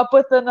trying to come up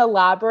with an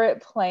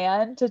elaborate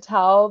plan to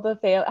tell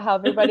how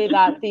everybody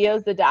that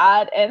Theo's the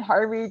dad, and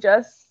Harvey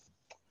just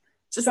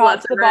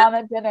drops the bomb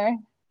at dinner.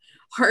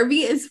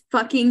 Harvey is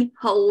fucking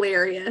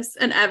hilarious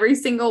in every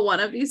single one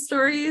of these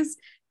stories.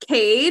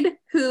 Cade,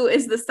 who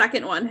is the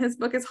second one, his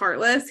book is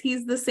Heartless.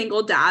 He's the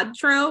single dad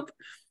trope.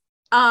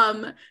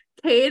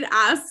 Harvey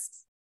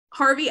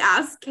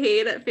asks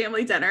Cade at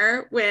family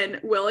dinner when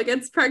Willa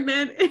gets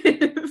pregnant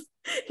if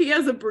he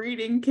has a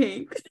breeding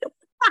kink.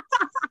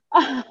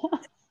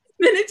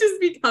 Then it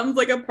just becomes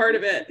like a part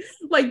of it.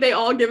 Like they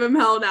all give him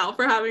hell now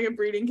for having a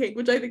breeding kink,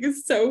 which I think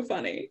is so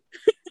funny.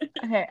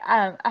 Okay,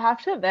 I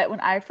have to admit, when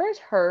I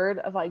first heard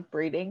of like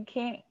breeding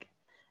kink,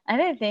 I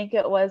didn't think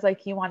it was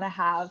like you want to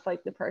have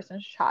like the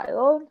person's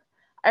child.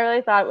 I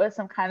really thought it was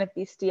some kind of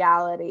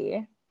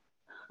bestiality,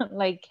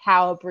 like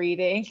cow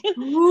breeding,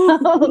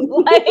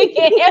 like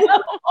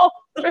animal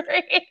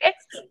breeding.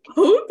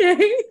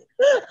 Okay.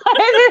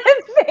 I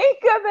didn't think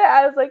of it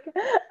as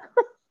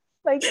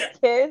like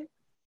kids.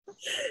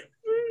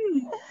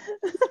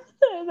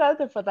 I have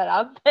to put that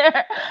out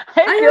there.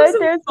 I feel like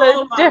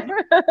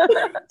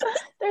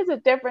there's a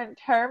different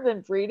term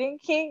than breeding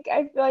kink.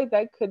 I feel like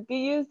that could be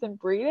used in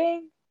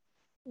breeding.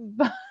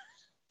 But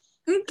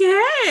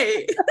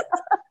okay.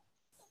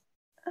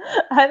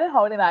 I've been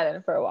holding that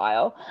in for a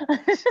while.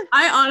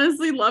 I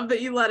honestly love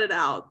that you let it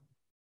out.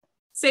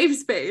 Safe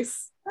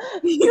space.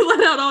 You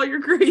let out all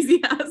your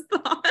crazy ass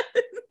thoughts.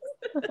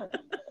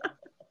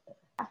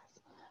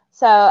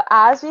 So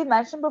as we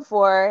mentioned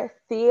before,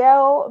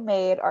 Theo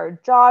made our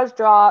jaws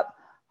drop,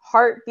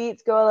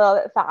 heartbeats go a little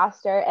bit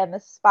faster, and the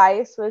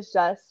spice was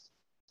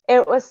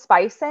it was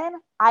spicing.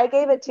 I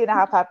gave it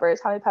 2.5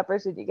 peppers. How many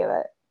peppers did you give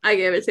it? I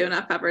gave it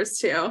 2.5 peppers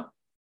too.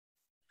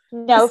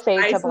 No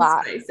fade to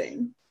black.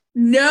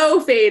 No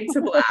fade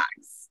to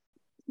blacks.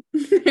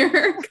 There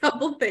are a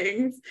couple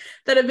things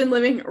that have been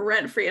living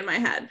rent-free in my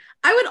head.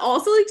 I would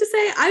also like to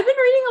say I've been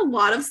reading a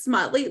lot of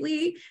smut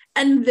lately,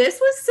 and this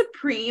was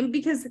supreme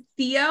because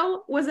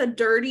Theo was a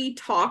dirty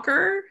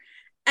talker,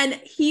 and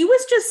he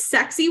was just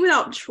sexy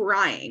without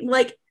trying.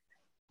 Like,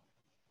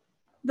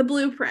 the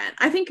blueprint.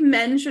 I think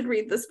men should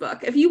read this book.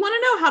 If you want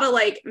to know how to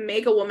like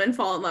make a woman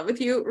fall in love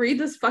with you, read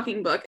this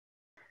fucking book.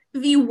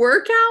 The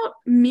workout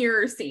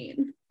mirror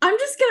scene. I'm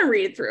just gonna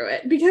read through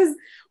it because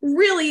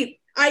really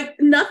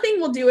nothing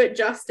will do it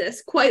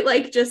justice quite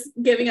like just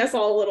giving us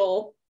all a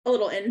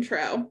little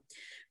intro.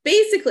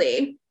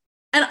 Basically,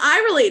 and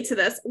I relate to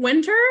this,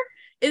 Winter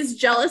is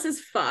jealous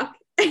as fuck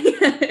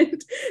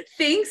and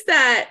thinks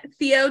that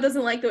Theo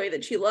doesn't like the way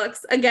that she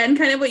looks. Again,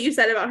 kind of what you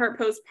said about her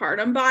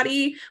postpartum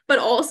body, but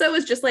also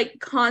is just like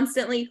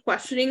constantly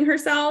questioning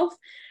herself.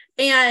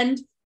 And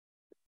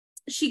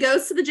she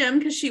goes to the gym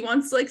because she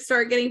wants to like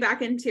start getting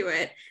back into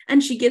it.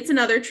 And she gets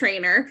another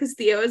trainer because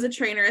Theo is a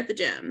trainer at the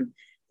gym.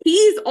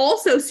 He's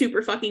also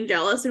super fucking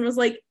jealous and was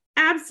like,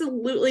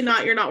 absolutely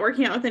not. You're not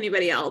working out with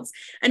anybody else.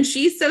 And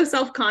she's so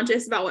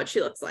self-conscious about what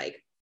she looks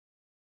like.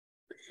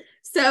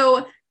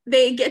 So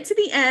they get to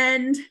the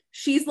end.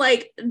 She's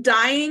like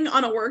dying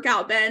on a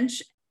workout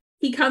bench.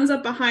 He comes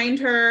up behind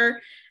her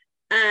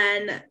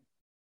and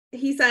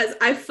he says,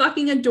 I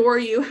fucking adore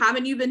you.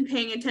 Haven't you been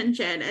paying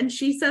attention? And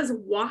she says,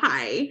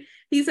 why?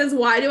 He says,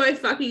 why do I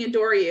fucking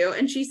adore you?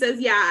 And she says,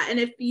 yeah. And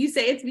if you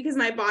say it's because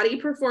my body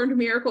performed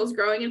miracles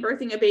growing and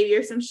birthing a baby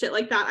or some shit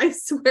like that, I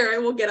swear I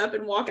will get up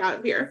and walk out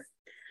of here.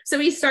 So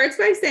he starts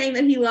by saying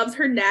that he loves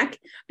her neck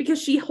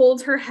because she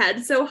holds her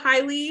head so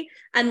highly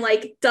and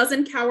like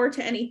doesn't cower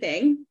to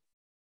anything.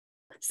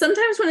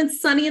 Sometimes when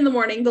it's sunny in the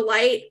morning, the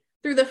light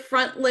through the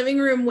front living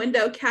room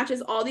window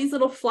catches all these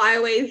little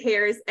flyaway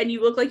hairs and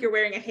you look like you're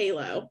wearing a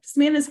halo. This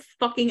man is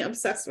fucking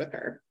obsessed with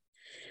her.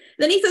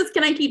 Then he says,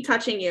 can I keep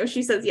touching you?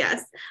 She says,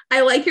 yes.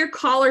 I like your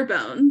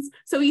collarbones.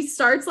 So he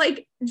starts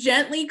like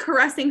gently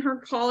caressing her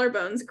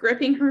collarbones,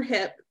 gripping her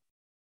hip.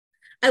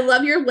 I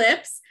love your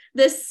lips.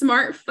 This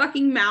smart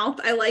fucking mouth.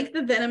 I like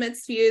the venom it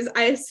spews.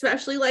 I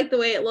especially like the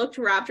way it looked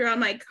wrapped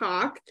around my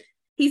cock.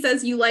 He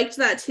says, you liked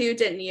that too,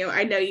 didn't you?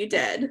 I know you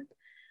did.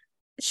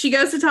 She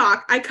goes to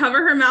talk. I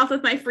cover her mouth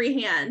with my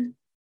free hand.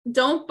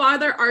 Don't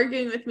bother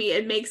arguing with me.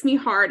 It makes me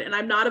hard, and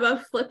I'm not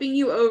above flipping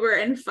you over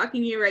and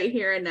fucking you right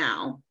here and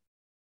now.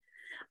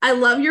 I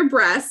love your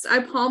breast. I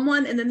palm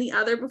one and then the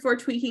other before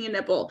tweaking a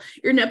nipple.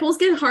 Your nipples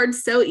get hard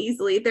so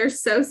easily. They're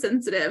so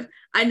sensitive.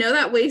 I know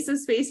that waste of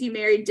space you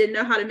married didn't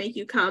know how to make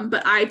you come,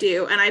 but I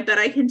do, and I bet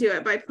I can do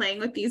it by playing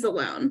with these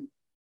alone.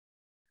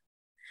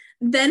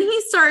 Then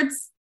he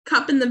starts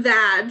cupping the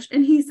vag,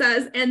 and he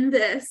says, and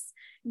this,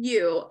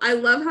 you. I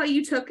love how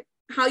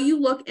you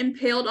look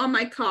impaled on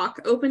my cock.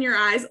 Open your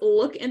eyes.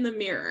 Look in the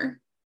mirror.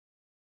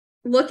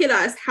 Look at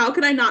us. How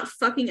could I not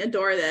fucking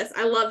adore this?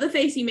 I love the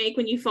face you make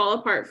when you fall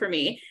apart for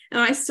me. Am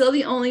I still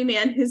the only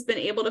man who's been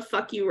able to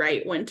fuck you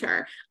right,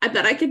 Winter? I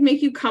bet I could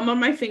make you come on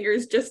my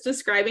fingers just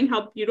describing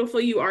how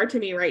beautiful you are to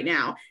me right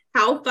now.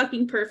 How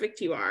fucking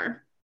perfect you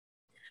are.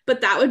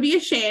 But that would be a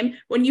shame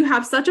when you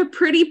have such a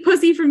pretty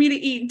pussy for me to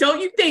eat,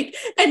 don't you think?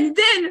 And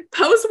then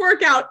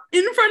post-workout,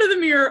 in front of the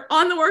mirror,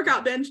 on the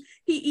workout bench,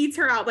 he eats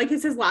her out like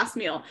it's his last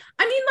meal.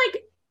 I mean,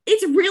 like,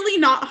 it's really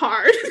not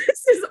hard.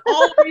 This is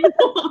all we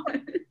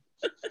want.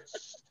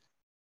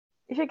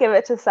 You should give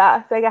it to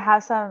Seth. Like, it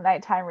has some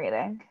nighttime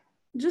reading.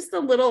 Just a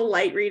little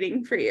light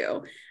reading for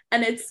you.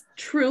 And it's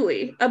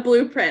truly a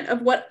blueprint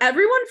of what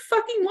everyone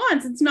fucking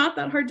wants. It's not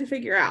that hard to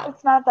figure out.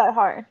 It's not that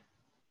hard.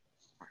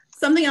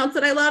 Something else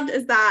that I loved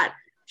is that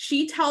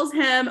she tells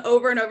him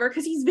over and over,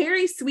 because he's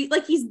very sweet.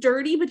 Like, he's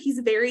dirty, but he's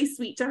very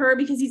sweet to her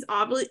because he's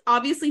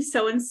obviously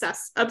so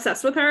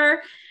obsessed with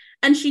her.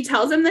 And she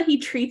tells him that he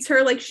treats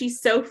her like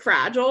she's so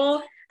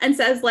fragile and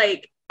says,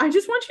 like, I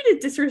just want you to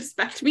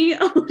disrespect me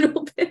a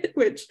little bit,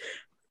 which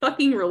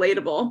fucking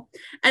relatable.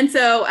 And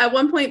so at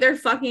one point they're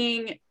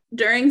fucking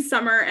during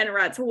Summer and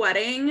Rhett's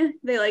wedding.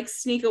 They like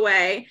sneak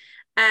away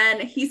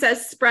and he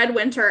says, spread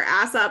Winter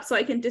ass up so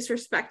I can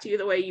disrespect you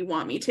the way you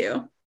want me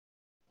to.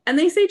 And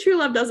they say true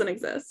love doesn't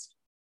exist.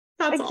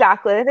 That's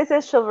exactly. All. They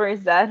say chivalry's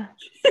dead.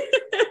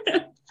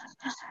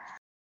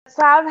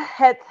 Sav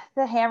hit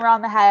the hammer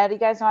on the head. You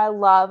guys know I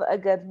love a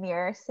good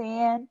mirror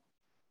scene.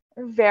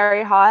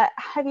 Very hot.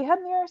 Have you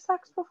had mirror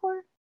sex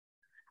before?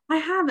 I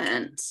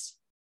haven't.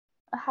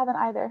 I haven't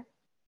either.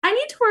 I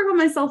need to work on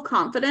my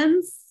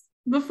self-confidence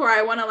before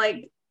I want to,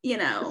 like, you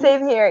know.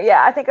 Same here.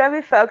 Yeah, I think I'd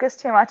be focused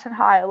too much on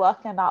how I look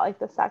and not like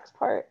the sex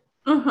part.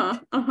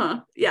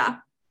 Yeah.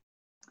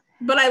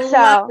 But I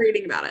love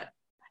reading about it.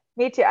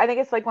 Me too. I think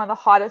it's like one of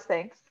the hottest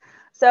things.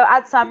 So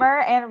at Summer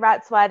and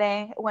Rhett's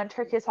wedding,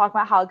 Winter keeps talking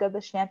about how good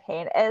the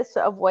champagne is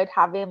to avoid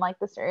having like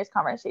the serious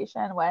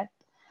conversation with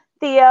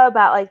Theo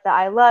about like the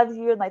I love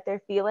you and like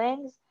their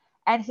feelings.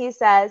 And he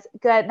says,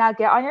 good, now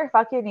get on your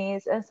fucking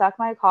knees and suck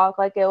my cock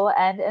like it will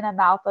end in a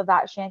mouth of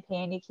that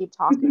champagne you keep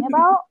talking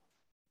about.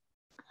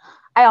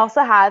 I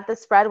also had the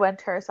spread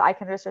Winter so I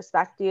can just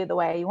respect you the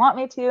way you want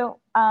me to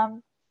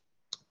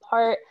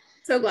part.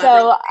 So glad.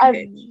 So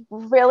a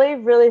really,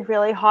 really,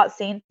 really hot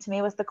scene to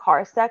me was the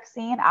car sex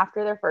scene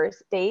after their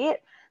first date.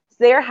 So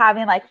they're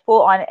having like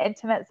full on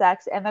intimate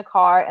sex in the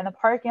car in the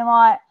parking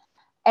lot.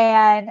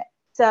 And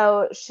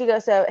so she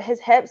goes, so his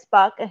hips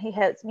buck and he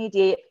hits me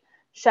deep,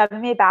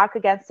 shoving me back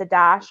against the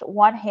dash.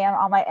 One hand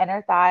on my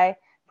inner thigh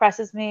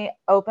presses me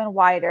open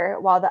wider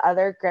while the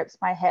other grips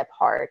my hip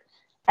hard.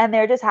 And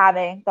they're just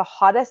having the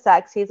hottest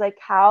sex. He's like,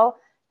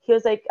 he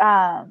was like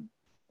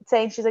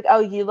saying, she's like, oh,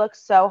 you look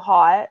so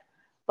hot,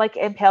 like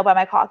impaled by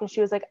my cock. And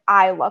she was like,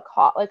 I look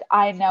hot. Like,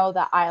 I know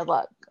that I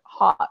look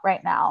hot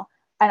right now.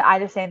 And I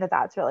just think that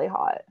that's really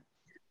hot.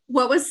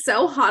 What was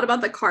so hot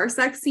about the car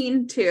sex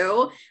scene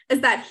too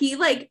is that he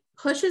like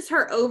pushes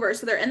her over.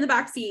 So they're in the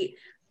back seat.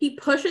 He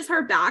pushes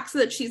her back so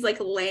that she's like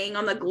laying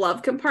on the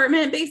glove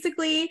compartment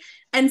basically,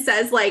 and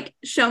says like,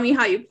 show me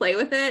how you play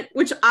with it,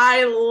 which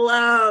I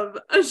love.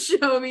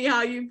 Show me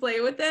how you play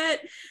with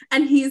it.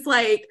 And he's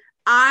like,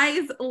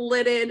 eyes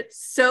lidded,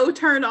 so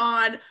turned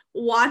on,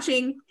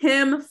 watching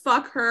him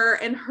fuck her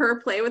and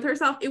her play with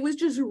herself. It was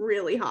just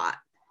really hot.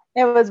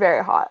 It was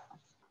very hot.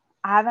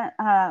 I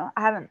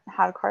haven't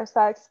had car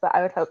sex, but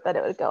I would hope that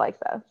it would go like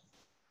this.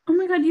 Oh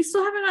my God, you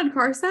still haven't had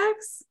car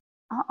sex?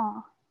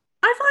 Uh-uh.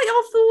 I thought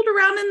y'all fooled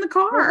around in the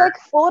car. We've like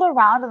fooled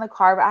around in the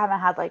car, but I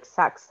haven't had like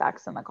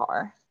sex in the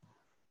car.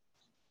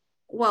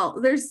 Well,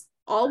 there's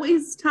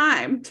always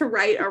time to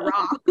right a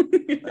wrong.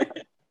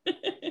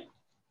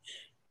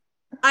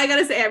 I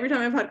gotta say, every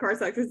time I've had car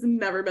sex, it's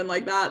never been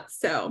like that.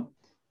 So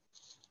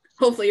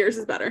hopefully yours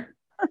is better.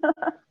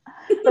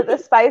 But the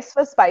spice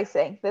was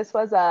spicing. This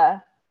was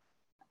a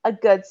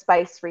good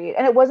spice read.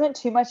 And it wasn't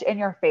too much in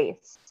your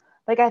face.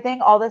 Like, I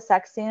think all the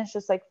sex scenes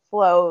just like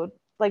flowed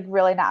like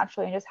really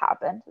naturally and just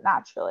happened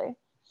naturally.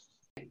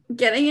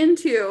 Getting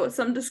into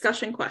some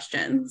discussion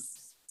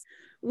questions.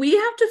 We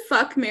have to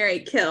fuck, marry,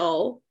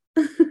 kill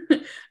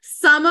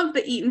some of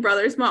the Eaton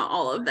brothers, not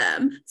all of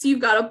them. So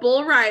you've got a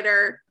bull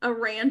rider, a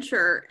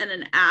rancher, and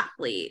an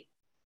athlete.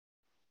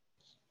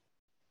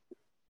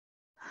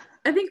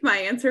 I think my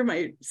answer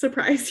might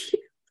surprise you.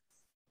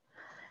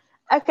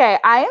 Okay,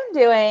 I am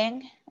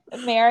doing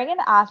marrying an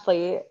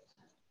athlete,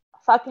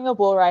 fucking a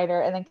bull rider,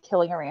 and then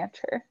killing a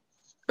rancher.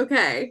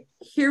 Okay,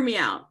 hear me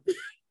out.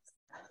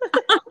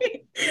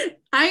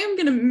 I am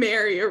gonna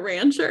marry a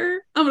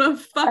rancher. I'm gonna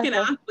fuck an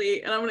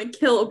athlete, and I'm gonna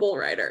kill a bull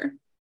rider.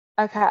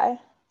 Okay.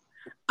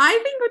 I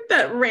think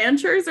that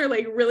ranchers are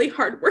like really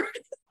hard work.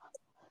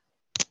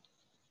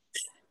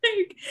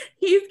 Like,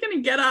 he's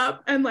gonna get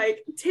up and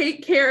like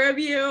take care of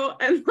you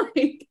and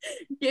like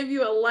give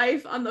you a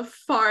life on the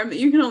farm that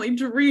you can only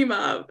dream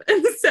of.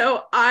 And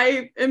so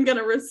I am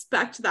gonna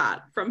respect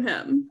that from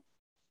him.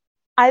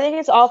 I think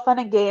it's all fun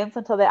and games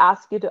until they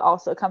ask you to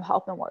also come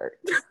help and work.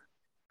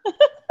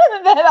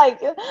 And then like,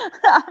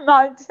 I'm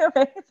not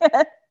doing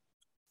it.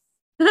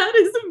 That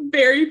is a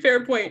very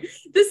fair point.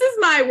 This is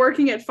my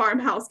working at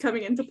farmhouse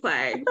coming into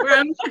play, where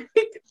I'm like,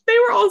 they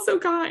were all so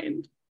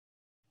kind.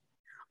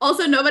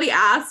 Also, nobody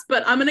asked,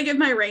 but I'm going to give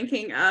my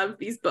ranking of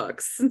these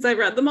books since I've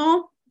read them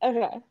all.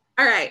 Okay.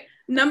 All right.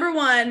 Number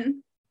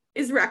 1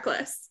 is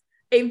Reckless.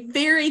 A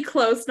very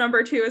close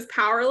number 2 is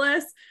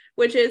Powerless,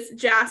 which is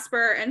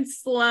Jasper and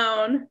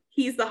Sloane.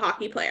 He's the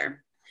hockey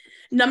player.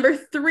 Number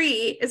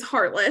 3 is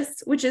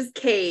Heartless, which is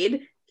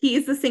Cade.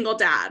 He's the single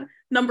dad.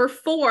 Number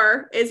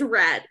 4 is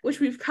Rhett, which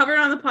we've covered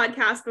on the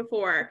podcast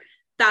before.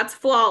 That's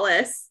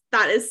Flawless.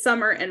 That is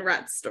Summer and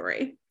Rhett's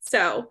story.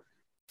 So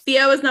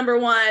Theo is number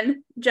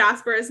 1.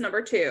 Jasper is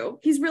number 2.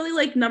 He's really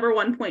like number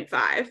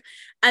 1.5.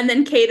 And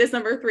then Cade is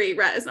number 3.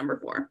 Rhett is number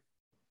 4.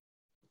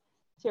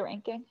 It's your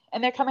ranking.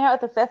 And they're coming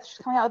out with the 5th. She's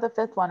coming out with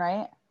the 5th one,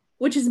 right?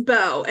 Which is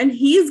Bo. And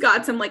he's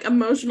got some like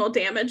emotional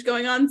damage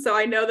going on. So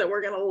I know that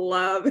we're going to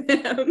love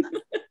him.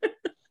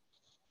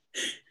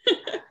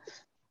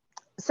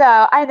 So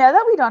I know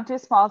that we don't do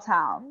small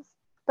towns,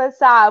 but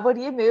Sab, would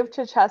you move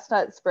to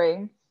Chestnut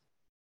Springs?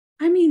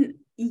 I mean,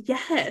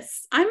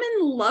 yes. I'm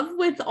in love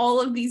with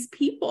all of these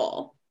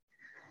people.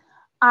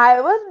 I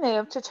would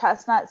move to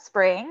Chestnut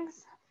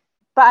Springs,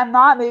 but I'm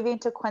not moving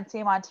to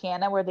Quincy,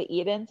 Montana, where the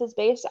Edens is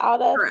based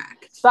out of.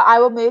 Correct. But I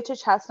will move to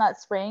Chestnut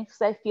Springs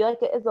because I feel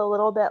like it is a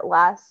little bit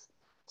less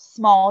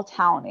small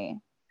towny.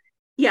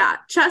 Yeah,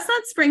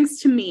 Chestnut Springs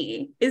to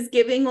me is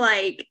giving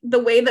like the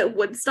way that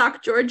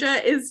Woodstock,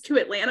 Georgia is to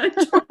Atlanta,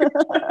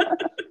 Georgia.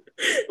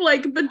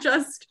 Like, but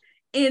just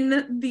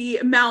in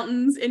the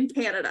mountains in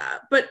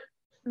Canada. But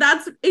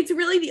it's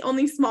really the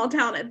only small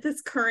town at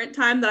this current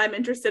time that I'm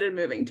interested in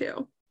moving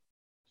to.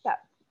 Yeah,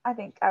 I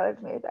think I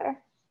would move there.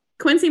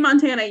 Quincy,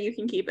 Montana, you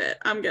can keep it.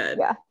 I'm good.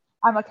 Yeah,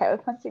 I'm okay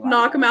with Quincy,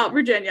 Montana. Knock 'em out,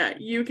 Virginia.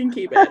 You can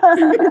keep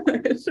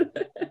it.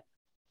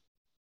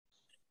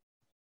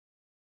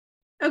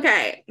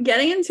 Okay,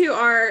 getting into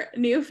our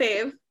new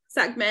fave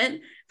segment,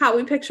 how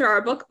we picture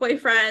our book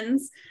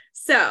boyfriends.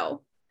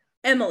 So,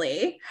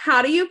 Emily,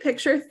 how do you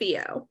picture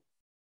Theo?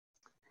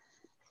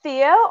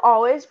 Theo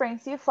always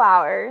brings you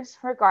flowers,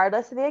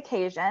 regardless of the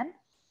occasion,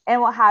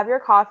 and will have your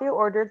coffee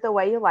ordered the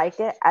way you like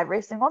it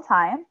every single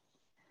time.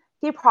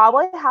 He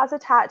probably has a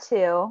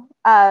tattoo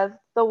of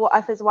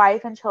his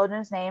wife and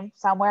children's name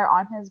somewhere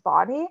on his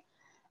body.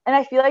 And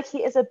I feel like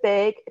he is a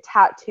big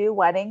tattoo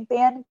wedding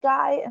band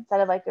guy instead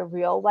of like a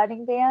real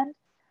wedding band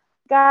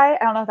guy.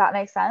 I don't know if that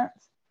makes sense.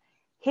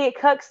 He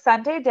cooks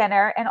Sunday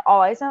dinner and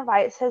always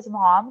invites his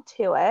mom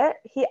to it.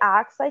 He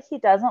acts like he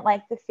doesn't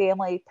like the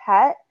family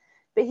pet,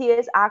 but he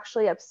is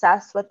actually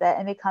obsessed with it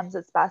and becomes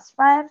its best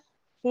friend.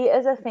 He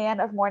is a fan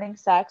of morning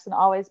sex and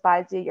always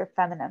buys you your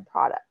feminine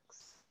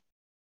products.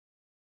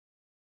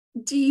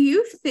 Do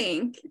you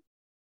think,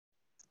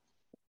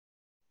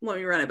 let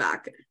me run it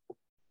back.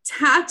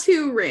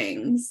 Tattoo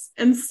rings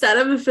instead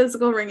of a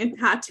physical ring, a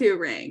tattoo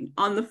ring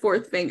on the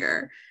 4th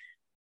finger.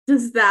 Do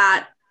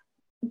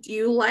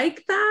you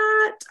like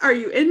that? Are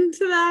you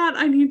into that?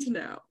 I need to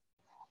know.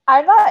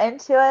 I'm not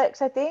into it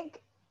because I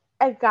think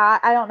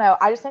I don't know.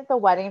 I just think the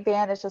wedding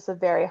band is just a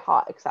very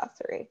hot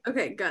accessory.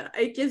 Okay, good.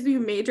 It gives me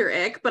major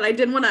ick, but I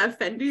didn't want to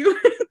offend you.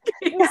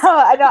 No,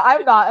 I know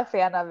I'm not a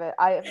fan of it.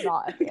 I am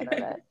not a fan of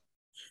it.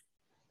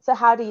 So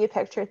how do you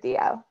picture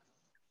Theo?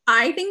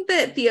 I think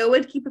that Theo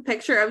would keep a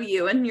picture of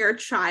you and your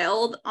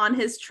child on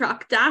his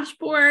truck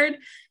dashboard.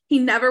 He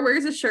never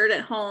wears a shirt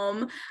at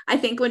home. I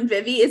think when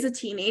Vivi is a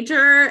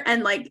teenager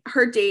and like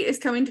her date is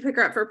coming to pick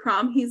her up for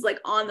prom, he's like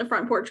on the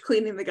front porch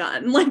cleaning the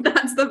gun. Like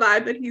that's the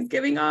vibe that he's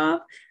giving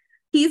off.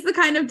 He's the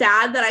kind of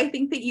dad that I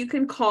think that you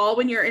can call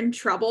when you're in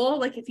trouble,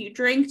 like if you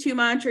drink too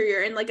much or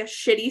you're in like a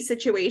shitty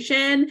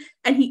situation,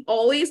 and he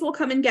always will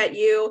come and get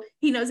you.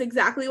 He knows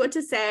exactly what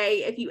to say.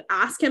 If you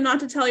ask him not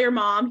to tell your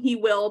mom, he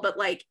will, but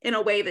like in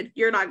a way that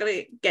you're not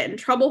going to get in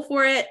trouble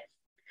for it.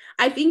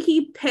 I think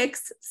he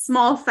picks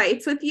small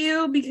fights with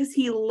you because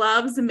he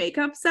loves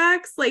makeup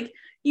sex. Like,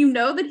 you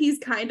know that he's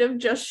kind of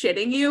just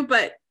shitting you,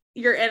 but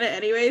you're in it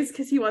anyways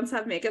because he wants to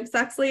have makeup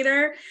sex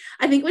later.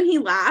 I think when he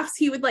laughs,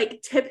 he would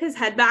like tip his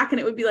head back and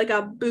it would be like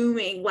a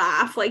booming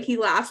laugh. Like he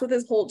laughs with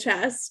his whole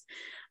chest.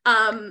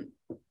 And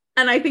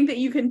I think that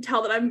you can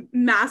tell that I'm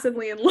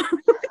massively in love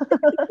with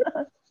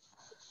him.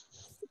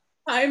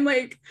 I'm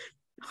like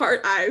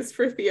heart eyes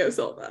for Theo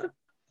Silva.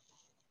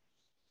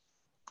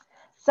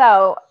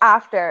 So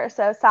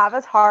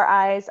Sava's heart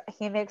eyes,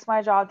 he makes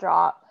my jaw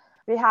drop.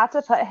 We have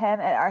to put him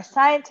in our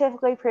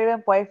scientifically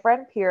proven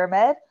boyfriend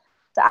pyramid.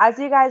 So as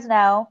you guys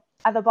know,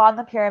 at the bottom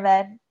of the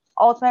pyramid,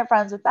 ultimate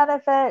friends with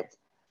benefits.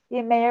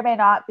 You may or may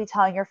not be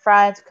telling your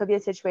friends. Could be a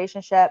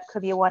situationship.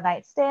 Could be a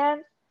one-night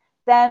stand.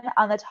 Then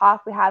on the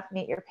top, we have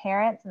meet your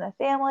parents and the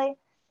family.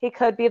 He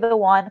could be the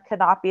one, could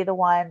not be the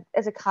one.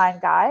 Is a kind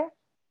guy.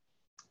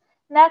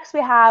 Next,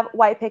 we have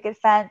white picket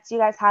fence. You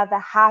guys have the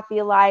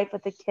happy life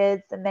with the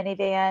kids, the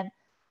minivan,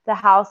 the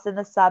house in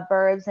the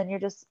suburbs, and you're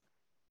just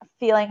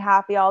feeling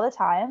happy all the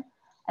time.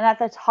 And at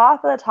the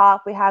top of the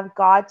top, we have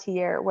God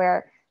tier,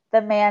 where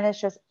the man is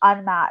just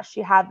unmatched.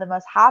 You have the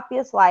most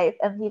happiest life,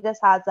 and he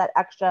just has that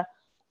extra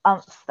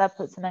that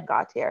puts him in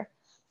God tier.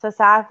 So,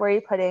 Sav, where are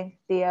you putting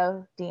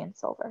Theo Dean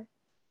Silver?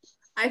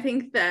 I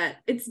think that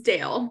it's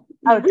Dale.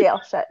 Oh, Dale.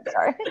 Shit.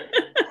 Sorry.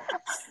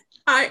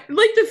 I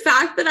like the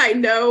fact that I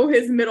know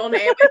his middle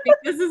name. I think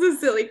this is a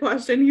silly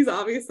question. He's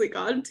obviously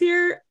God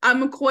tier.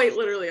 I'm quite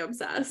literally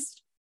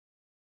obsessed.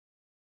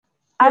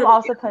 I'm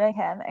also putting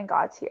him in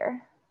God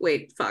tier.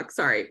 Wait, fuck.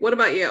 Sorry. What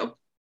about you?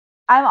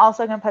 I'm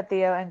also going to put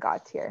Theo in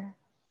God tier.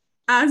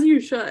 As you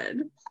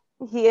should.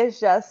 He is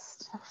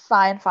just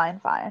fine.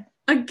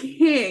 A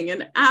king,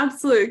 an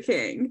absolute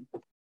king.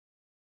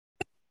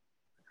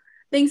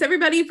 Thanks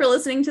everybody for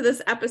listening to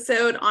this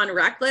episode on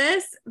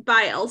Reckless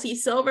by Elsie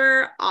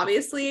Silver.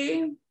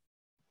 Obviously,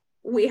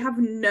 we have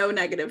no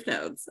negative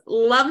notes.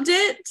 Loved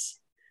it.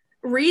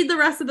 Read the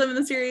rest of them in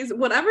the series.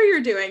 Whatever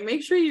you're doing,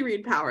 make sure you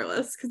read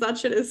Powerless because that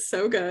shit is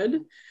so good.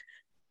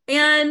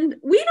 And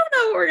we don't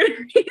know what we're going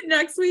to read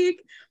next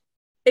week.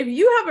 If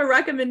you have a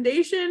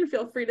recommendation,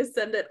 feel free to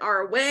send it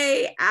our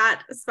way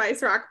at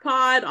Spice Rock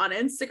Pod on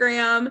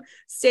Instagram.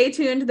 Stay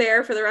tuned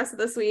there for the rest of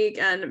this week,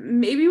 and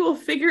maybe we'll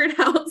figure it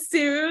out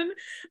soon.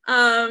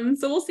 So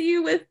we'll see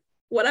you with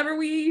whatever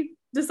we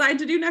decide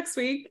to do next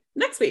week.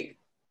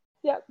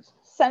 Yep.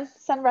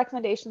 Send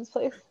recommendations,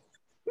 please.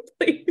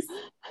 Please.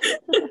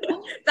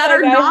 That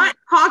are not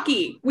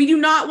hockey. We do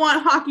not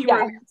want hockey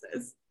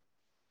romances.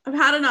 I've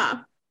had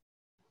enough.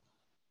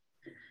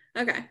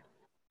 Okay.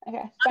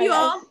 Love you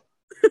all.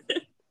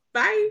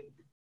 Bye.